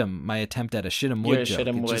my attempt at a shit'em wood joke.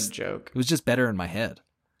 Shit'em wood joke. It was just better in my head.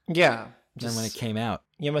 Yeah. Than when it came out.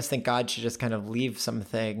 You almost think God should just kind of leave some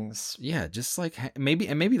things. Yeah, just like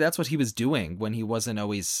maybe that's what he was doing when he wasn't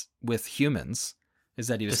always with humans. Is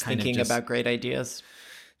that he was just kind thinking of about great ideas.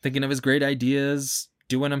 Thinking of his great ideas,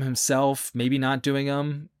 doing them himself, maybe not doing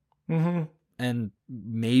them. Mm-hmm. And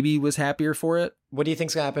maybe was happier for it. What do you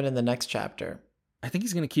think's going to happen in the next chapter? I think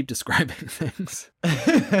he's going to keep describing things.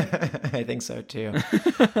 I think so too.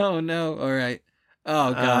 Oh no. All right.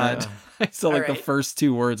 Oh God. I saw like the first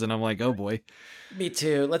 2 words and I'm like, oh boy. Me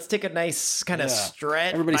too. Let's take a nice kind of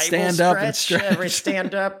stretch. Everybody stand up and stretch. Everybody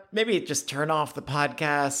stand up. Maybe just turn off the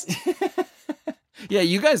podcast. Yeah,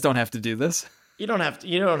 you guys don't have to do this. You don't have to.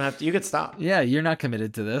 You could stop. Yeah, you're not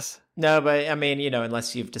committed to this. No, but I mean,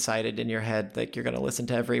 unless you've decided in your head that you're going to listen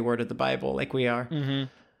to every word of the Bible like we are. Mm-hmm.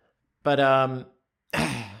 But, all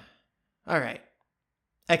right.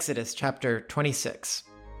 Exodus chapter 26.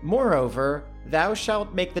 Moreover, thou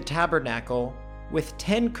shalt make the tabernacle with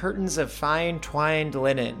 10 curtains of fine twined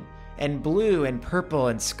linen, and blue and purple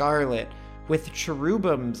and scarlet, with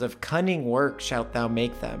cherubims of cunning work shalt thou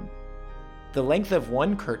make them. The length of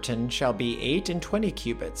one curtain shall be 8 20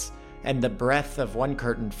 cubits, and the breadth of one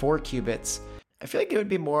curtain 4 cubits. I feel like it would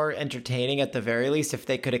be more entertaining at the very least if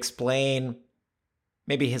they could explain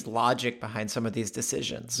maybe his logic behind some of these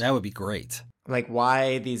decisions. That would be great. Like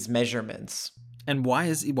why these measurements. And why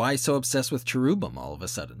is he so obsessed with cherubim all of a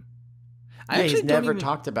sudden? He's never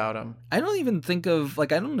talked about them. I don't even think of, I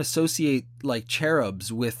don't associate,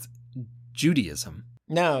 cherubs with Judaism.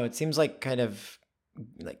 No, it seems like kind of,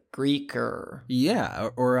 Greek or... Yeah,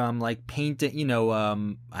 or painting,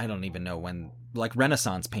 I don't even know when,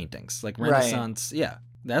 Renaissance paintings. Renaissance, right. Yeah.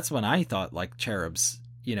 That's when I thought, cherubs,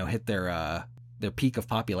 hit their peak of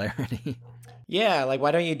popularity. Yeah,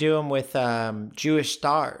 why don't you do them with Jewish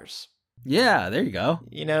stars? Yeah, there you go.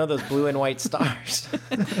 Those blue and white stars.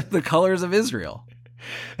 The colors of Israel.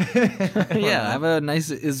 Yeah, have a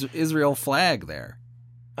nice Israel flag there.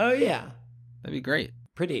 Oh, yeah. That'd be great.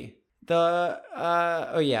 Pretty. He's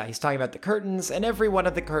talking about the curtains, and every one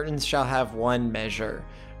of the curtains shall have one measure.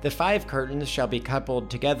 The 5 curtains shall be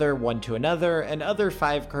coupled together one to another, and other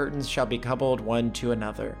 5 curtains shall be coupled one to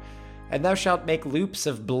another. And thou shalt make loops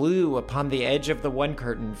of blue upon the edge of the one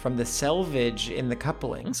curtain from the selvage in the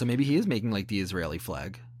coupling. So maybe he is making the Israeli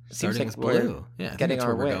flag. Seems like blue. Yeah, getting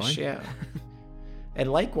our wish, yeah.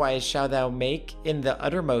 And likewise shalt thou make in the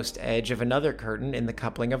uttermost edge of another curtain in the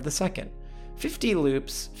coupling of the second. 50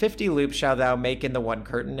 loops shalt thou make in the one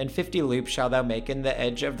curtain, and 50 loops shalt thou make in the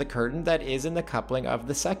edge of the curtain that is in the coupling of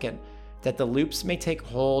the second, that the loops may take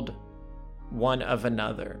hold one of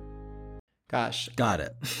another. Gosh. Got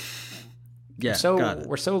it. Yeah,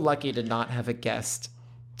 we're so lucky to not have a guest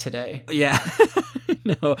today. Yeah.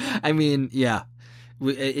 No, I mean, yeah.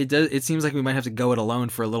 It seems like we might have to go it alone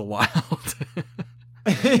for a little while.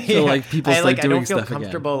 So people start doing stuff again. I don't feel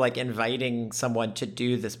comfortable inviting someone to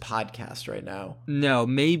do this podcast right now. No,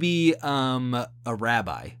 maybe a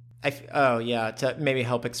rabbi. To maybe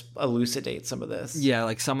help elucidate some of this.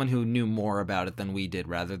 Yeah, someone who knew more about it than we did,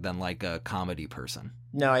 rather than a comedy person.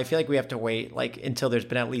 No, I feel like we have to wait until there's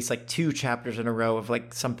been at least 2 chapters in a row of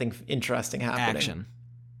something interesting happening. Action.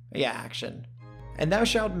 Yeah, action. And thou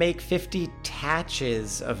shalt make 50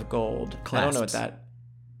 taches of gold. Clasps. I don't know what that...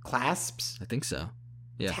 Clasps? I think so.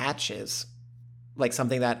 Yeah. Taches.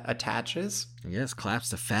 Something that attaches? Yes, clasps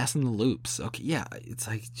to fasten the loops. Okay, yeah, it's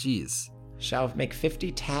geez. Shall make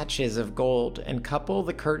 50 taches of gold, and couple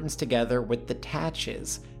the curtains together with the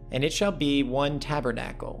taches, and it shall be one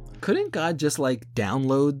tabernacle. Couldn't God just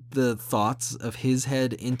download the thoughts of his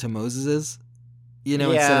head into Moses's? Instead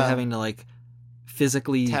of having to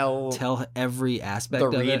physically tell every aspect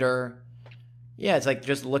of it? The reader. Yeah, it's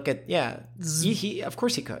just look at, he of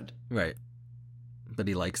course he could. Right. But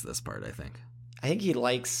he likes this part, I think. I think he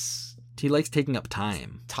likes taking up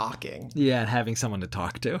time. Talking. Yeah, and having someone to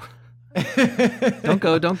talk to. Don't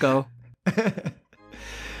go.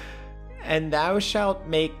 And thou shalt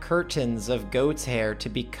make curtains of goat's hair to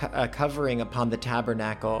be covering upon the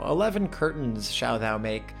tabernacle. 11 curtains shalt thou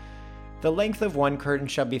make. The length of one curtain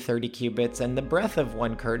shall be 30 cubits, and the breadth of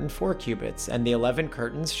one curtain 4 cubits, and the 11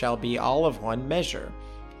 curtains shall be all of one measure.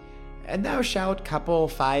 And thou shalt couple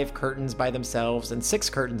 5 curtains by themselves, and 6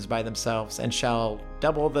 curtains by themselves, and shall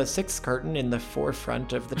double the 6th curtain in the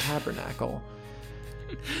forefront of the tabernacle.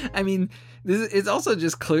 I mean, it's also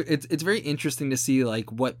just clear. It's very interesting to see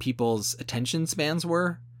what people's attention spans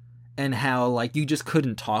were, and how you just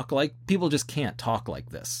couldn't talk. People just can't talk like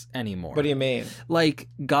this anymore. What do you mean?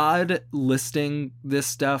 God listing this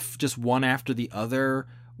stuff just one after the other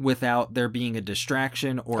without there being a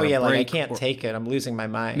distraction or oh yeah, a like I break. can't take it. I'm losing my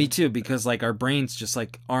mind. Me too, because like our brains just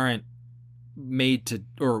like aren't made to,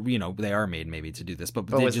 or you know, they are made maybe to do this, but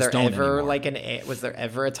they was just there don't ever anymore. was there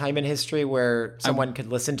ever a time in history where someone could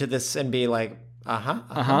listen to this and be like,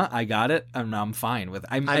 I got it. I'm fine with.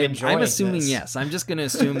 I'm assuming this. yes. I'm just going to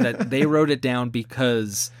assume that they wrote it down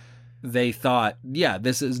because they thought, yeah,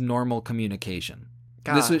 this is normal communication.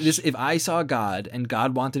 Gosh. This if I saw God and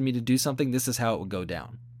God wanted me to do something, this is how it would go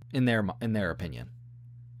down in their opinion.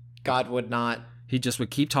 God would not. He just would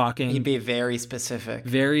keep talking. He'd be very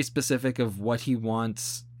specific of what he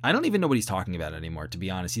wants. I don't even know what he's talking about anymore, to be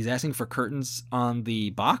honest. He's asking for curtains on the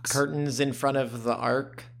box. Curtains in front of the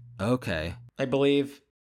ark. Okay. I believe.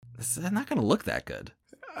 It's not going to look that good.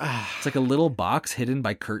 It's like a little box hidden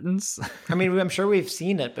by curtains. I mean, I'm sure we've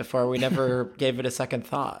seen it before. We never gave it a second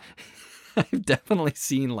thought. I've definitely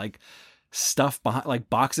seen like stuff behind, like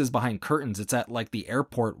boxes behind curtains. It's at like the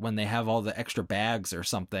airport when they have all the extra bags or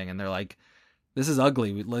something, and they're like, "This is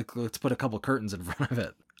ugly. Let's put a couple curtains in front of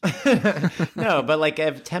it." No, but like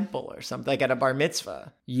a temple or something, like at a bar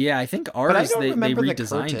mitzvah. Yeah, I think ours they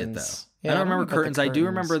redesigned the it though. Yeah, I don't remember curtains. I I do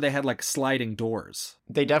remember they had like sliding doors.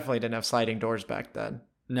 They definitely didn't have sliding doors back then.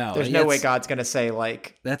 No, there's no way God's gonna say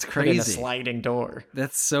like that's put in crazy. a sliding door.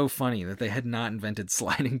 That's so funny that they had not invented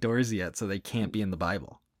sliding doors yet, so they can't be in the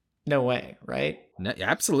Bible. No way, right? No,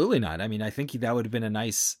 absolutely not. I mean, I think that would have been a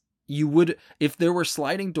nice. You would, if there were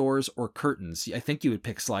sliding doors or curtains, I think you would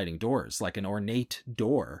pick sliding doors, like an ornate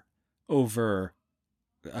door, over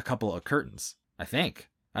a couple of curtains. I think.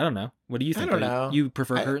 I don't know. What do you think? I don't know. You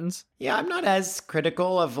prefer curtains? Yeah, I'm not as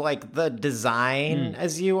critical of like the design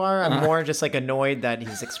as you are. I'm more just like annoyed that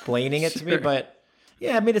he's explaining it to me. But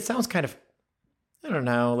yeah, I mean, it sounds kind of, I don't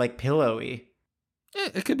know, like pillowy.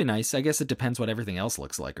 It could be nice. I guess it depends what everything else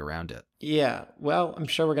looks like around it. Yeah, well, I'm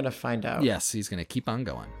sure we're going to find out. Yes, he's going to keep on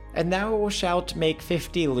going. And thou shalt make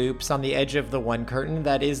 50 loops on the edge of the one curtain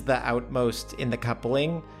that is the outmost in the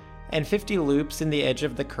coupling, and 50 loops in the edge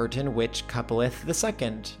of the curtain which coupleth the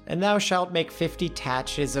second. And thou shalt make 50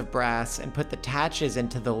 taches of brass, and put the taches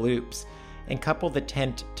into the loops, and couple the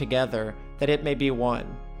tent together, that it may be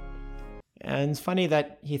one. And it's funny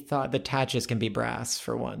that he thought the taches can be brass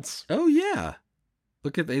for once. Oh, yeah.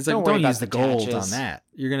 Look at he's like, don't use the gold on that.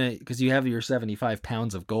 You're going to, because you have your 75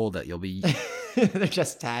 pounds of gold that you'll be. They're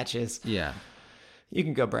just taches. Yeah. You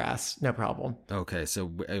can go brass, no problem. Okay, so,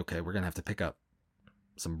 we're going to have to pick up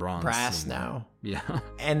some bronze. Brass now. Yeah.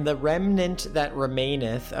 And the remnant that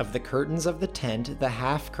remaineth of the curtains of the tent, the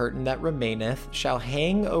half curtain that remaineth, shall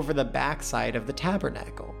hang over the backside of the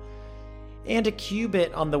tabernacle. And a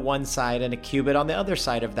cubit on the one side, and a cubit on the other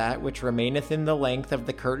side of that, which remaineth in the length of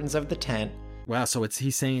the curtains of the tent. Wow, so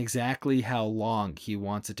he's saying exactly how long he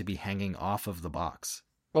wants it to be hanging off of the box.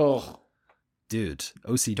 Oh. Dude,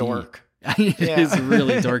 OCD. Dork. It is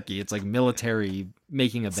really dorky. It's like military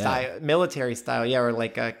making a bed. Military style, yeah, or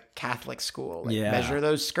like a Catholic school. Like, measure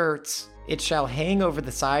those skirts. It shall hang over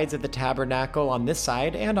the sides of the tabernacle on this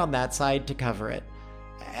side and on that side to cover it.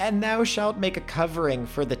 And thou shalt make a covering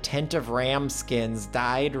for the tent of ram skins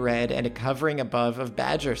dyed red, and a covering above of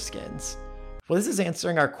badger skins. Well, this is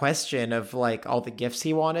answering our question of like all the gifts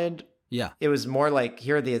he wanted. Yeah. It was more like,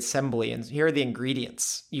 here are the assembly and here are the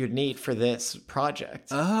ingredients you'd need for this project.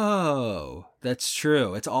 Oh, that's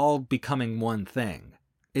true. It's all becoming one thing.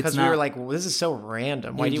 Because we were like, well, this is so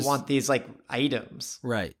random. Why do you want these like items?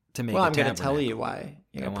 Right. To make Well, I'm going to tell you why.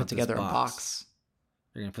 You're going to put together a box.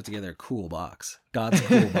 You're going to put together a cool box. God's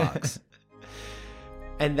cool box.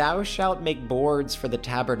 And thou shalt make boards for the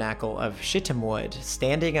tabernacle of shittim wood,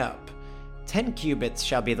 standing up. 10 cubits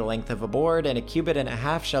shall be the length of a board, and a cubit and a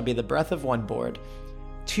half shall be the breadth of one board.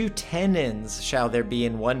 2 tenons shall there be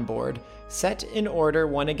in one board, set in order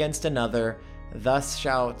one against another. Thus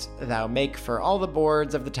shalt thou make for all the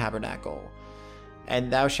boards of the tabernacle.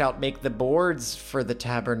 And thou shalt make the boards for the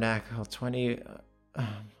tabernacle 20.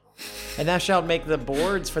 And thou shalt make the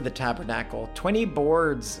boards for the tabernacle 20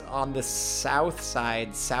 boards on the south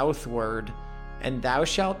side, southward. And thou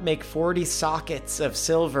shalt make 40 sockets of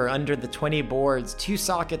silver under the 20 boards, 2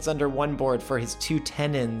 sockets under one board for his 2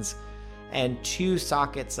 tenons, and 2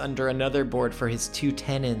 sockets under another board for his 2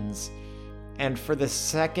 tenons. And for the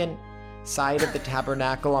second side of the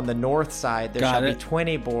tabernacle on the north side, there shall be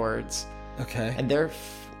 20 boards. Okay. And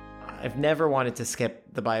I've never wanted to skip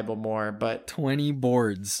the Bible more, but 20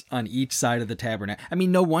 boards on each side of the tabernacle. I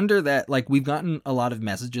mean, no wonder that like we've gotten a lot of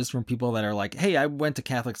messages from people that are like, hey, I went to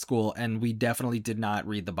Catholic school and we definitely did not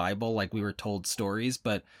read the Bible. Like we were told stories,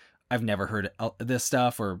 but I've never heard this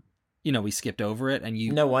stuff or we skipped over it, and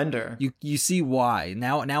No wonder. you see why.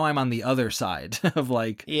 Now I'm on the other side of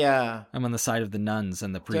like, yeah, I'm on the side of the nuns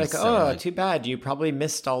and the priests. You're like, too bad. You probably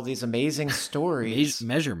missed all these amazing stories.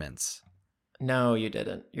 Measurements. No, you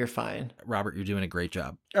didn't. You're fine. Robert, you're doing a great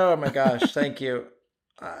job. Oh my gosh, thank you.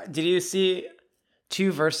 Did you see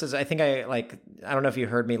 2 verses? I think I don't know if you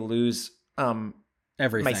heard me lose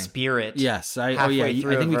everything. My spirit. Yes, I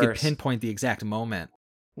think we could pinpoint the exact moment.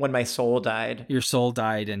 When my soul died. Your soul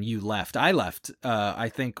died and you left. I left. I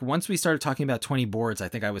think once we started talking about 20 boards, I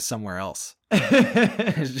think I was somewhere else.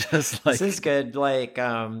 It's just like, this is good, like,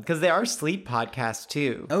 because they are sleep podcasts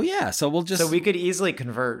too. Oh yeah, so we could easily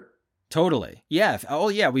convert. Totally.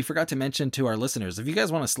 Yeah. We forgot to mention to our listeners, if you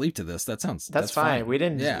guys want to sleep to this, that's fine. We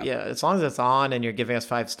didn't. Yeah. As long as it's on and you're giving us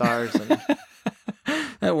 5 stars. And...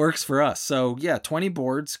 that works for us. So yeah, 20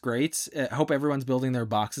 boards. Great. I hope everyone's building their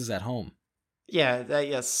boxes at home. Yeah.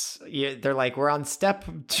 Yes. Yeah, they're like, we're on step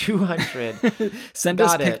 200. Send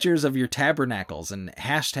us pictures of your tabernacles and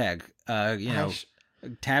hashtag,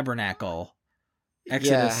 tabernacle.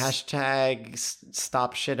 Exodus. Yeah, hashtag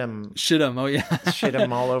stop shit'em. Shit'em, oh yeah.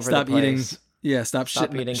 Shit'em all over the place. Stop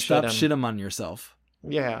shit'em on yourself.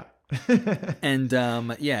 Yeah. And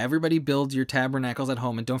everybody build your tabernacles at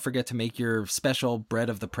home, and don't forget to make your special bread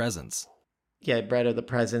of the presence. Yeah, bread of the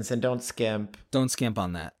presence, and don't skimp. Don't skimp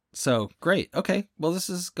on that. So, great. Okay, well, this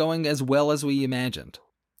is going as well as we imagined.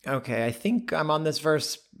 Okay, I think I'm on this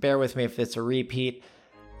verse. Bear with me if it's a repeat.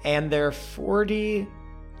 And there are 40...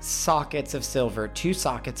 sockets of silver, 2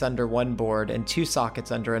 sockets under one board and 2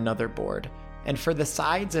 sockets under another board. And for the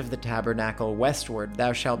sides of the tabernacle westward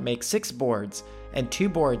thou shalt make 6 boards, and 2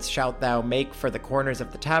 boards shalt thou make for the corners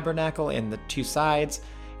of the tabernacle in the 2 sides,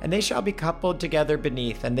 and they shall be coupled together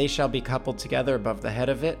beneath, and they shall be coupled together above the head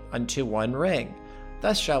of it unto one ring.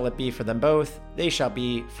 Thus shall it be for them both, they shall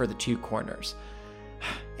be for the 2 corners.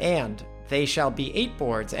 And they shall be 8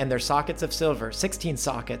 boards, and their sockets of silver, 16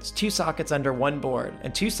 sockets, 2 sockets under one board,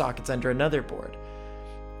 and 2 sockets under another board.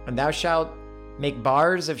 And thou shalt make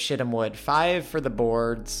bars of shittim wood, 5 for the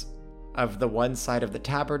boards of the one side of the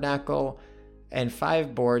tabernacle, and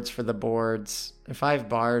 5 boards for the boards, and 5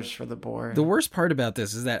 bars for the board. The worst part about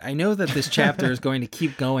this is that I know that this chapter is going to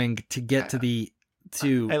keep going to get to the...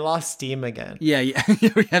 I lost steam again. Yeah.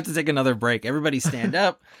 We have to take another break. Everybody stand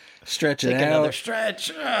up, stretch it out. Take another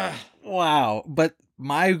stretch. Wow. But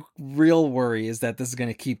my real worry is that this is going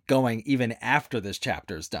to keep going even after this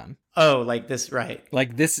chapter is done. Oh, like this, right.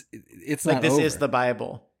 Like this, it's like not this over. Is the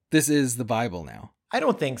Bible. This is the Bible now. I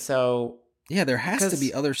don't think so. Yeah, there has to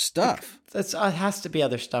be other stuff. It has to be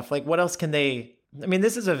other stuff. Like, what else can they... I mean,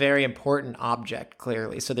 this is a very important object,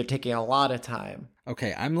 clearly, so they're taking a lot of time.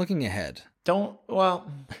 Okay, I'm looking ahead.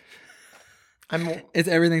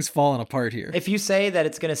 Everything's falling apart here. If you say that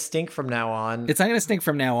it's going to stink from now on... It's not going to stink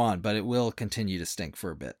from now on, but it will continue to stink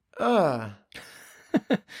for a bit. A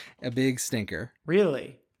big stinker.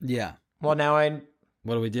 Really? Yeah. Well,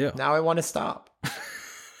 what do we do? Now I want to stop.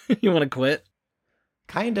 You want to quit?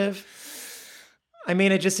 Kind of. I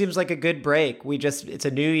mean, it just seems like a good break. It's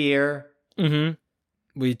a new year. Mm-hmm.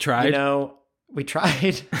 We tried. We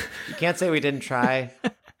tried. You can't say we didn't try.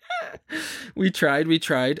 We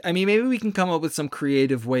tried. I mean, maybe we can come up with some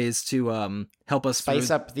creative ways to help us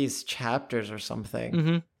spice up these chapters or something.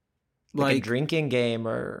 Mm-hmm. Like a drinking game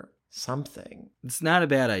or something. It's not a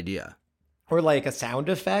bad idea. Or like a sound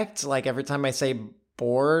effect, like every time I say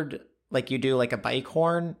board, like you do like a bike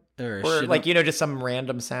horn. Or like, just some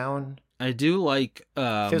random sound. I do like...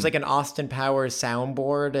 There's like an Austin Powers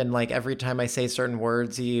soundboard, and like every time I say certain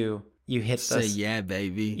words, you hit say yeah,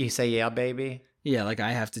 baby. You say yeah, baby. Yeah, like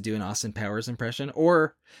I have to do an Austin Powers impression.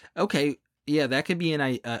 Or, okay, yeah, that could be an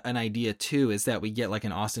idea too, is that we get like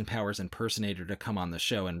an Austin Powers impersonator to come on the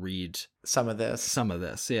show and read... Some of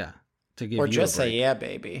this, yeah. To give or you just say yeah,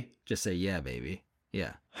 baby. Just say yeah, baby.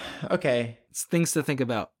 Yeah. Okay. It's things to think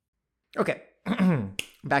about. Okay.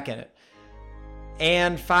 Back in it.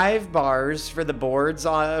 And 5 bars for the boards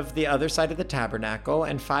of the other side of the tabernacle,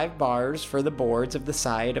 and 5 bars for the boards of the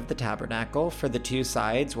side of the tabernacle for the 2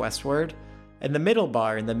 sides westward. And the middle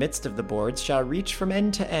bar in the midst of the boards shall reach from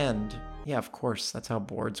end to end. Yeah, of course, that's how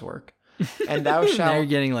boards work. And thou shalt... Now you're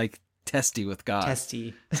getting like testy with God.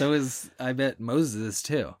 Testy. So I bet Moses is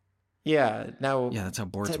too. Yeah, now... Yeah, that's how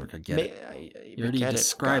boards work. I get it. You already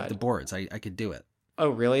described the boards. I could do it. Oh,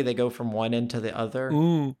 really? They go from one end to the other?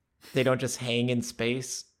 Ooh. They don't just hang in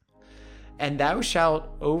space? And thou shalt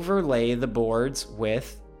overlay the boards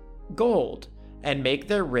with gold, and make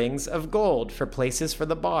their rings of gold for places for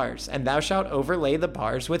the bars. And thou shalt overlay the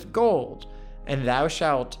bars with gold. And thou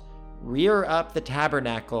shalt rear up the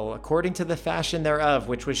tabernacle according to the fashion thereof,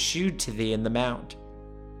 which was shewed to thee in the mount.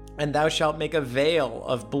 And thou shalt make a veil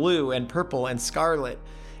of blue and purple and scarlet,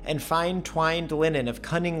 and fine twined linen of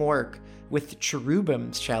cunning work, with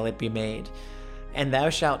cherubims shall it be made. And thou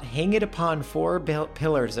shalt hang it upon 4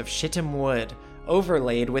 pillars of shittim wood,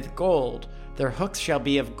 overlaid with gold. Their hooks shall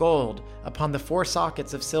be of gold, upon the 4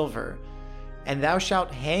 sockets of silver. And thou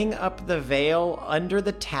shalt hang up the veil under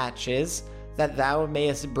the taches, that thou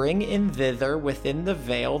mayest bring in thither within the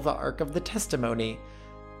veil the ark of the testimony.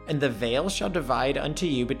 And the veil shall divide unto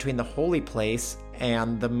you between the holy place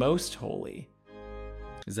and the most holy.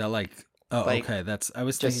 Is that like... Oh, like, okay. I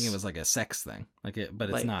was thinking it was like a sex thing, but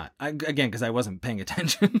it's not. Again, because I wasn't paying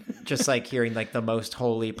attention. Just like hearing like the most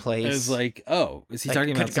holy place. I was like, oh, is he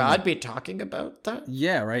talking about? Could God be talking about that?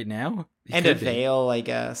 Yeah, right now. And a veil, I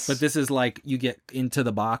guess. But this is like you get into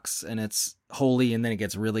the box and it's holy, and then it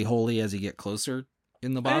gets really holy as you get closer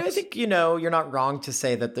in the box. I think you're not wrong to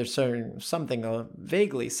say that there's something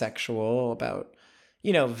vaguely sexual about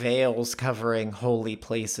veils covering holy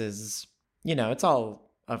places. It's all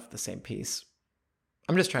of the same piece.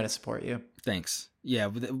 I'm just trying to support you. Thanks. Yeah,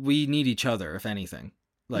 we need each other, if anything.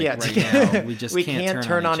 Like yeah, right now, we just can't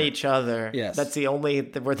turn on each other. Yes. That's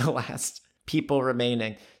we're the last people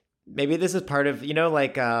remaining. Maybe this is part of,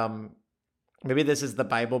 maybe this is the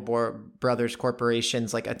Bible Brothers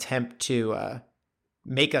Corporation's like attempt to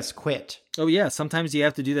make us quit. Oh yeah, sometimes you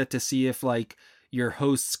have to do that to see if like your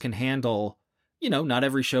hosts can handle. Not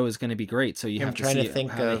every show is going to be great, so you have to see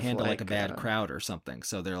how they handle like a bad crowd or something.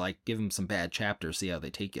 So they're like, give them some bad chapters, see how they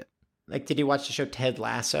take it. Like, did you watch the show Ted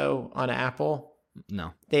Lasso on Apple?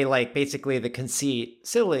 No. They like basically the conceit,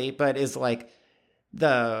 silly, but is like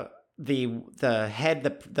the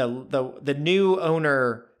head, the new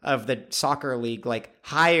owner of the soccer league like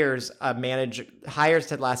hires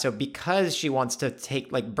Ted Lasso because she wants to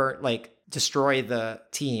take destroy the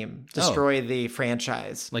team, destroy the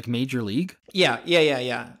franchise. Like Major League? Yeah.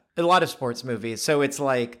 A lot of sports movies. So it's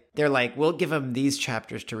like, they're like, we'll give them these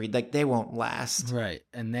chapters to read. Like, they won't last. Right.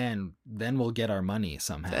 And then we'll get our money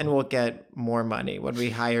somehow. Then we'll get more money when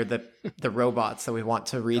we hire the robots that we want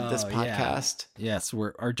to read this podcast. Yeah. Yes.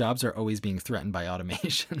 Our jobs are always being threatened by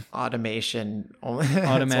automation. Automatic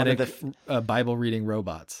Bible reading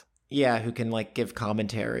robots. Yeah. Who can like give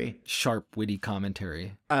commentary. Sharp, witty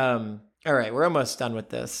commentary. All right, we're almost done with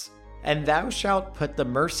this. And thou shalt put the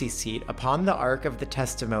mercy seat upon the ark of the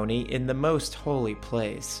testimony in the most holy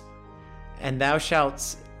place. And thou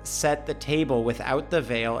shalt set the table without the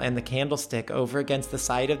veil and the candlestick over against the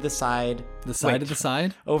side of the side. The side of the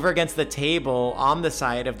side? Over against the table on the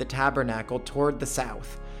side of the tabernacle toward the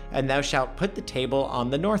south. And thou shalt put the table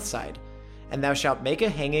on the north side. And thou shalt make a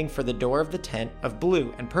hanging for the door of the tent of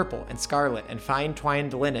blue and purple and scarlet and fine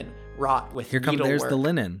twined linen, wrought with needlework. There's the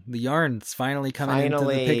linen. The yarn's finally coming into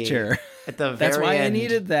the picture. At the very That's why end. I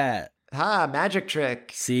needed that. Magic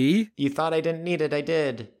trick. See? You thought I didn't need it, I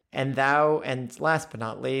did. And last but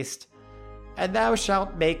not least, and thou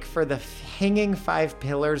shalt make for the hanging 5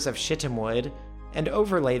 pillars of shittim wood, and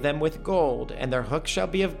overlay them with gold, and their hooks shall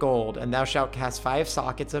be of gold, and thou shalt cast 5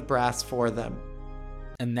 sockets of brass for them.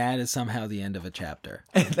 And that is somehow the end of a chapter.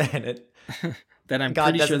 And then that I'm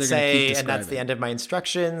God pretty sure they're going to keep describing. And that's the end of my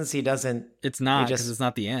instructions. He doesn't. It's not, because it's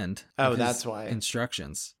not the end. Oh, that's why.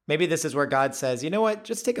 Instructions. Maybe this is where God says, you know what?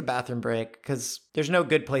 Just take a bathroom break, because there's no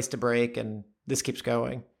good place to break, and this keeps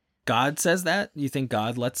going. God says that? You think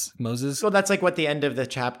God lets Moses? Well, that's like what the end of the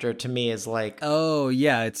chapter to me is like. Oh,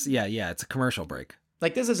 yeah. It's a commercial break.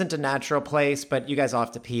 Like, this isn't a natural place, but you guys all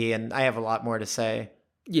have to pee, and I have a lot more to say.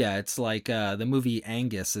 Yeah, it's like the movie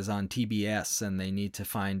Angus is on TBS, and they need to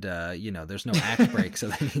find, there's no act break, so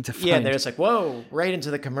they need to find... Yeah, they're just like, whoa, right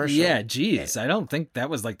into the commercial. Yeah, geez, I don't think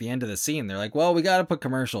that was like the end of the scene. They're like, well, we got to put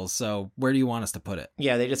commercials, so where do you want us to put it?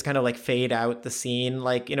 Yeah, they just kind of like fade out the scene,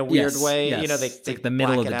 like in a weird way. Yes. They like the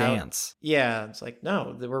middle of the out. dance. Yeah, it's like,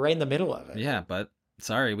 no, we're right in the middle of it. Yeah, but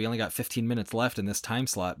sorry, we only got 15 minutes left in this time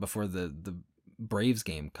slot before the Braves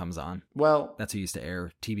game comes on. Well, that's who used to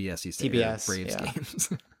air. TBS used to air Braves games.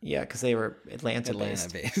 Yeah, because they were Atlanta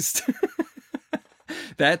based.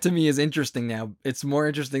 That to me is interesting now. It's more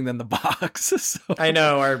interesting than the box. So I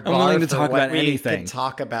know. I'm willing to talk about anything.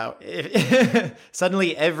 Talk about.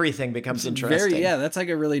 Suddenly, everything becomes interesting. That's like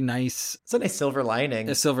a really nice. It's a nice silver lining.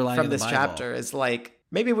 A silver lining from this chapter is like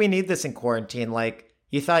maybe we need this in quarantine. Like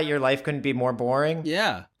you thought your life couldn't be more boring.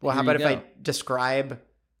 Yeah. Well, how about if I describe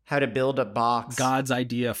how to build a box? God's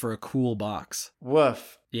idea for a cool box.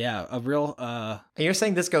 Woof. Yeah, a real... And you're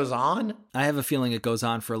saying this goes on? I have a feeling it goes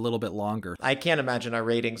on for a little bit longer. I can't imagine our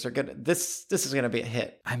ratings are good. This is going to be a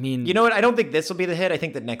hit. I mean... You know what? I don't think this will be the hit. I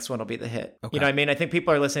think the next one will be the hit. Okay. You know what I mean? I think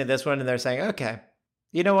people are listening to this one and they're saying, okay,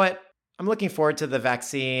 you know what? I'm looking forward to the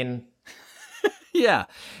vaccine. Yeah,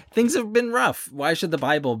 things have been rough. Why should the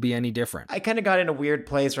Bible be any different? I kind of got in a weird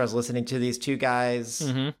place where I was listening to these two guys,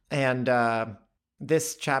 and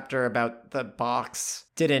this chapter about the box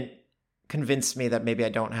didn't convince me that maybe I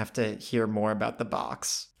don't have to hear more about the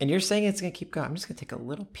box. And you're saying it's going to keep going. I'm just going to take a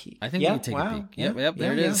little peek. I think we can take a peek. Yep,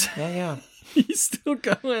 there it is. Yeah. He's still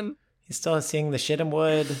going. He's still seeing the Shittim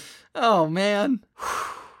wood. Oh, man.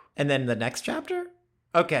 And then the next chapter?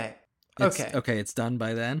 Okay. Okay, it's done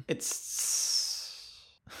by then?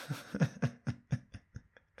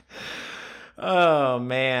 Oh,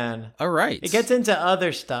 man. All right. It gets into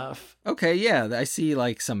other stuff. Okay, yeah. I see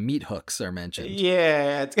like some meat hooks are mentioned.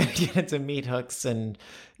 Yeah, it's going to get into meat hooks and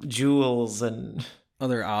jewels and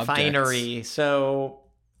other objects. Finery. So,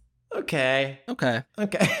 okay.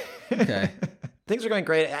 Things are going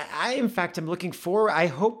great. I in fact, am looking forward. I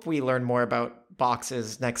hope we learn more about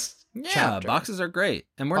boxes next chapter. Yeah, boxes are great.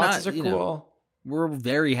 And boxes are cool. We're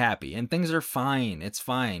very happy and things are fine. It's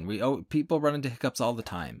fine. People run into hiccups all the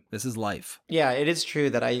time. This is life. Yeah, it is true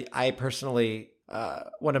that I personally,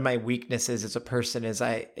 one of my weaknesses as a person is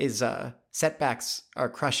setbacks are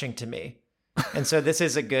crushing to me. And so this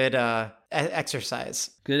is a good exercise.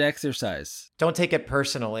 Good exercise. Don't take it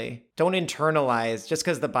personally. Don't internalize just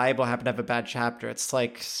because the Bible happened to have a bad chapter. It's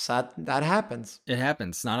like that happens. It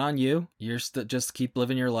happens. It's not on you. You're just keep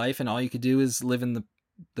living your life, and all you could do is live in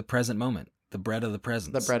the present moment. The bread of the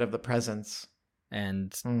presence. The bread of the presence.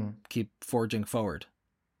 And keep forging forward,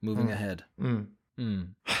 moving ahead.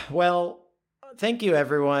 Well, thank you,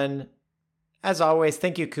 everyone. As always,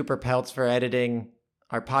 thank you, Cooper Peltz, for editing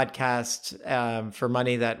our podcast for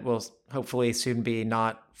money that will hopefully soon be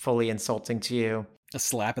not fully insulting to you. A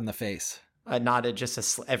slap in the face. Not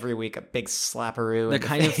every week, a big slapperoo. The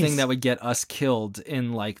kind of thing that would get us killed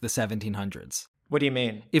in like the 1700s. What do you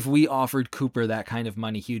mean? If we offered Cooper that kind of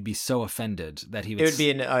money, he would be so offended that he would... It would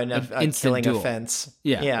be an killing duel. Offense.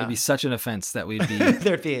 Yeah, it would be such an offense that we'd be...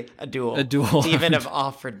 There'd be a duel. A duel. To even have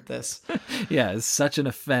offered this. Yeah, it's such an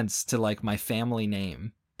offense to like my family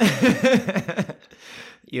name.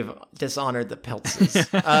 You've dishonored the Peltzes.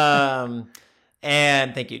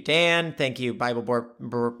 And thank you, Dan. Thank you, Bible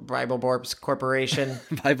Borps Corporation.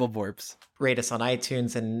 Bible Borps. Rate us on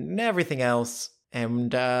iTunes and everything else.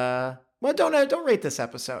 And well, don't rate this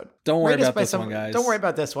episode. Don't worry about this one, guys. Don't worry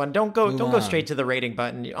about this one. Don't go straight to the rating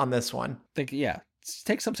button on this one.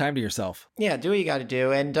 Take some time to yourself. Yeah, do what you got to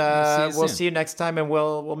do, and we'll see you next time, and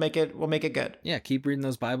we'll make it good. Yeah, keep reading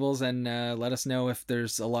those Bibles, and let us know if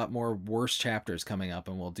there's a lot more worse chapters coming up,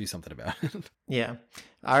 and we'll do something about it. Yeah.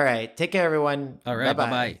 All right. Take care, everyone. All right.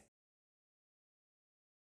 Bye-bye.